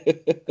me.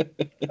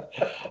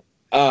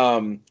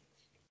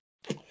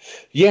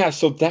 Yeah,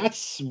 so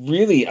that's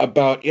really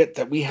about it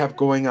that we have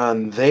going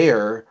on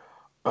there.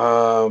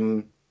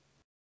 So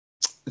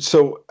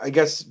I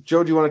guess,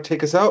 Joe, do you want to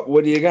take us out?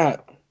 What do you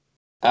got?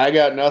 I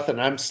got nothing.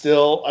 I'm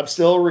still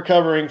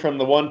recovering from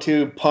the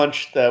 1-2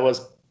 punch that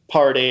was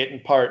part 8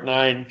 and part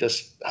 9,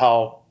 just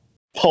how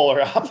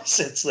polar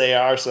opposites they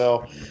are.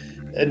 So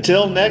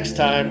until next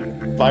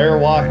time, fire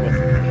walk with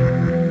me.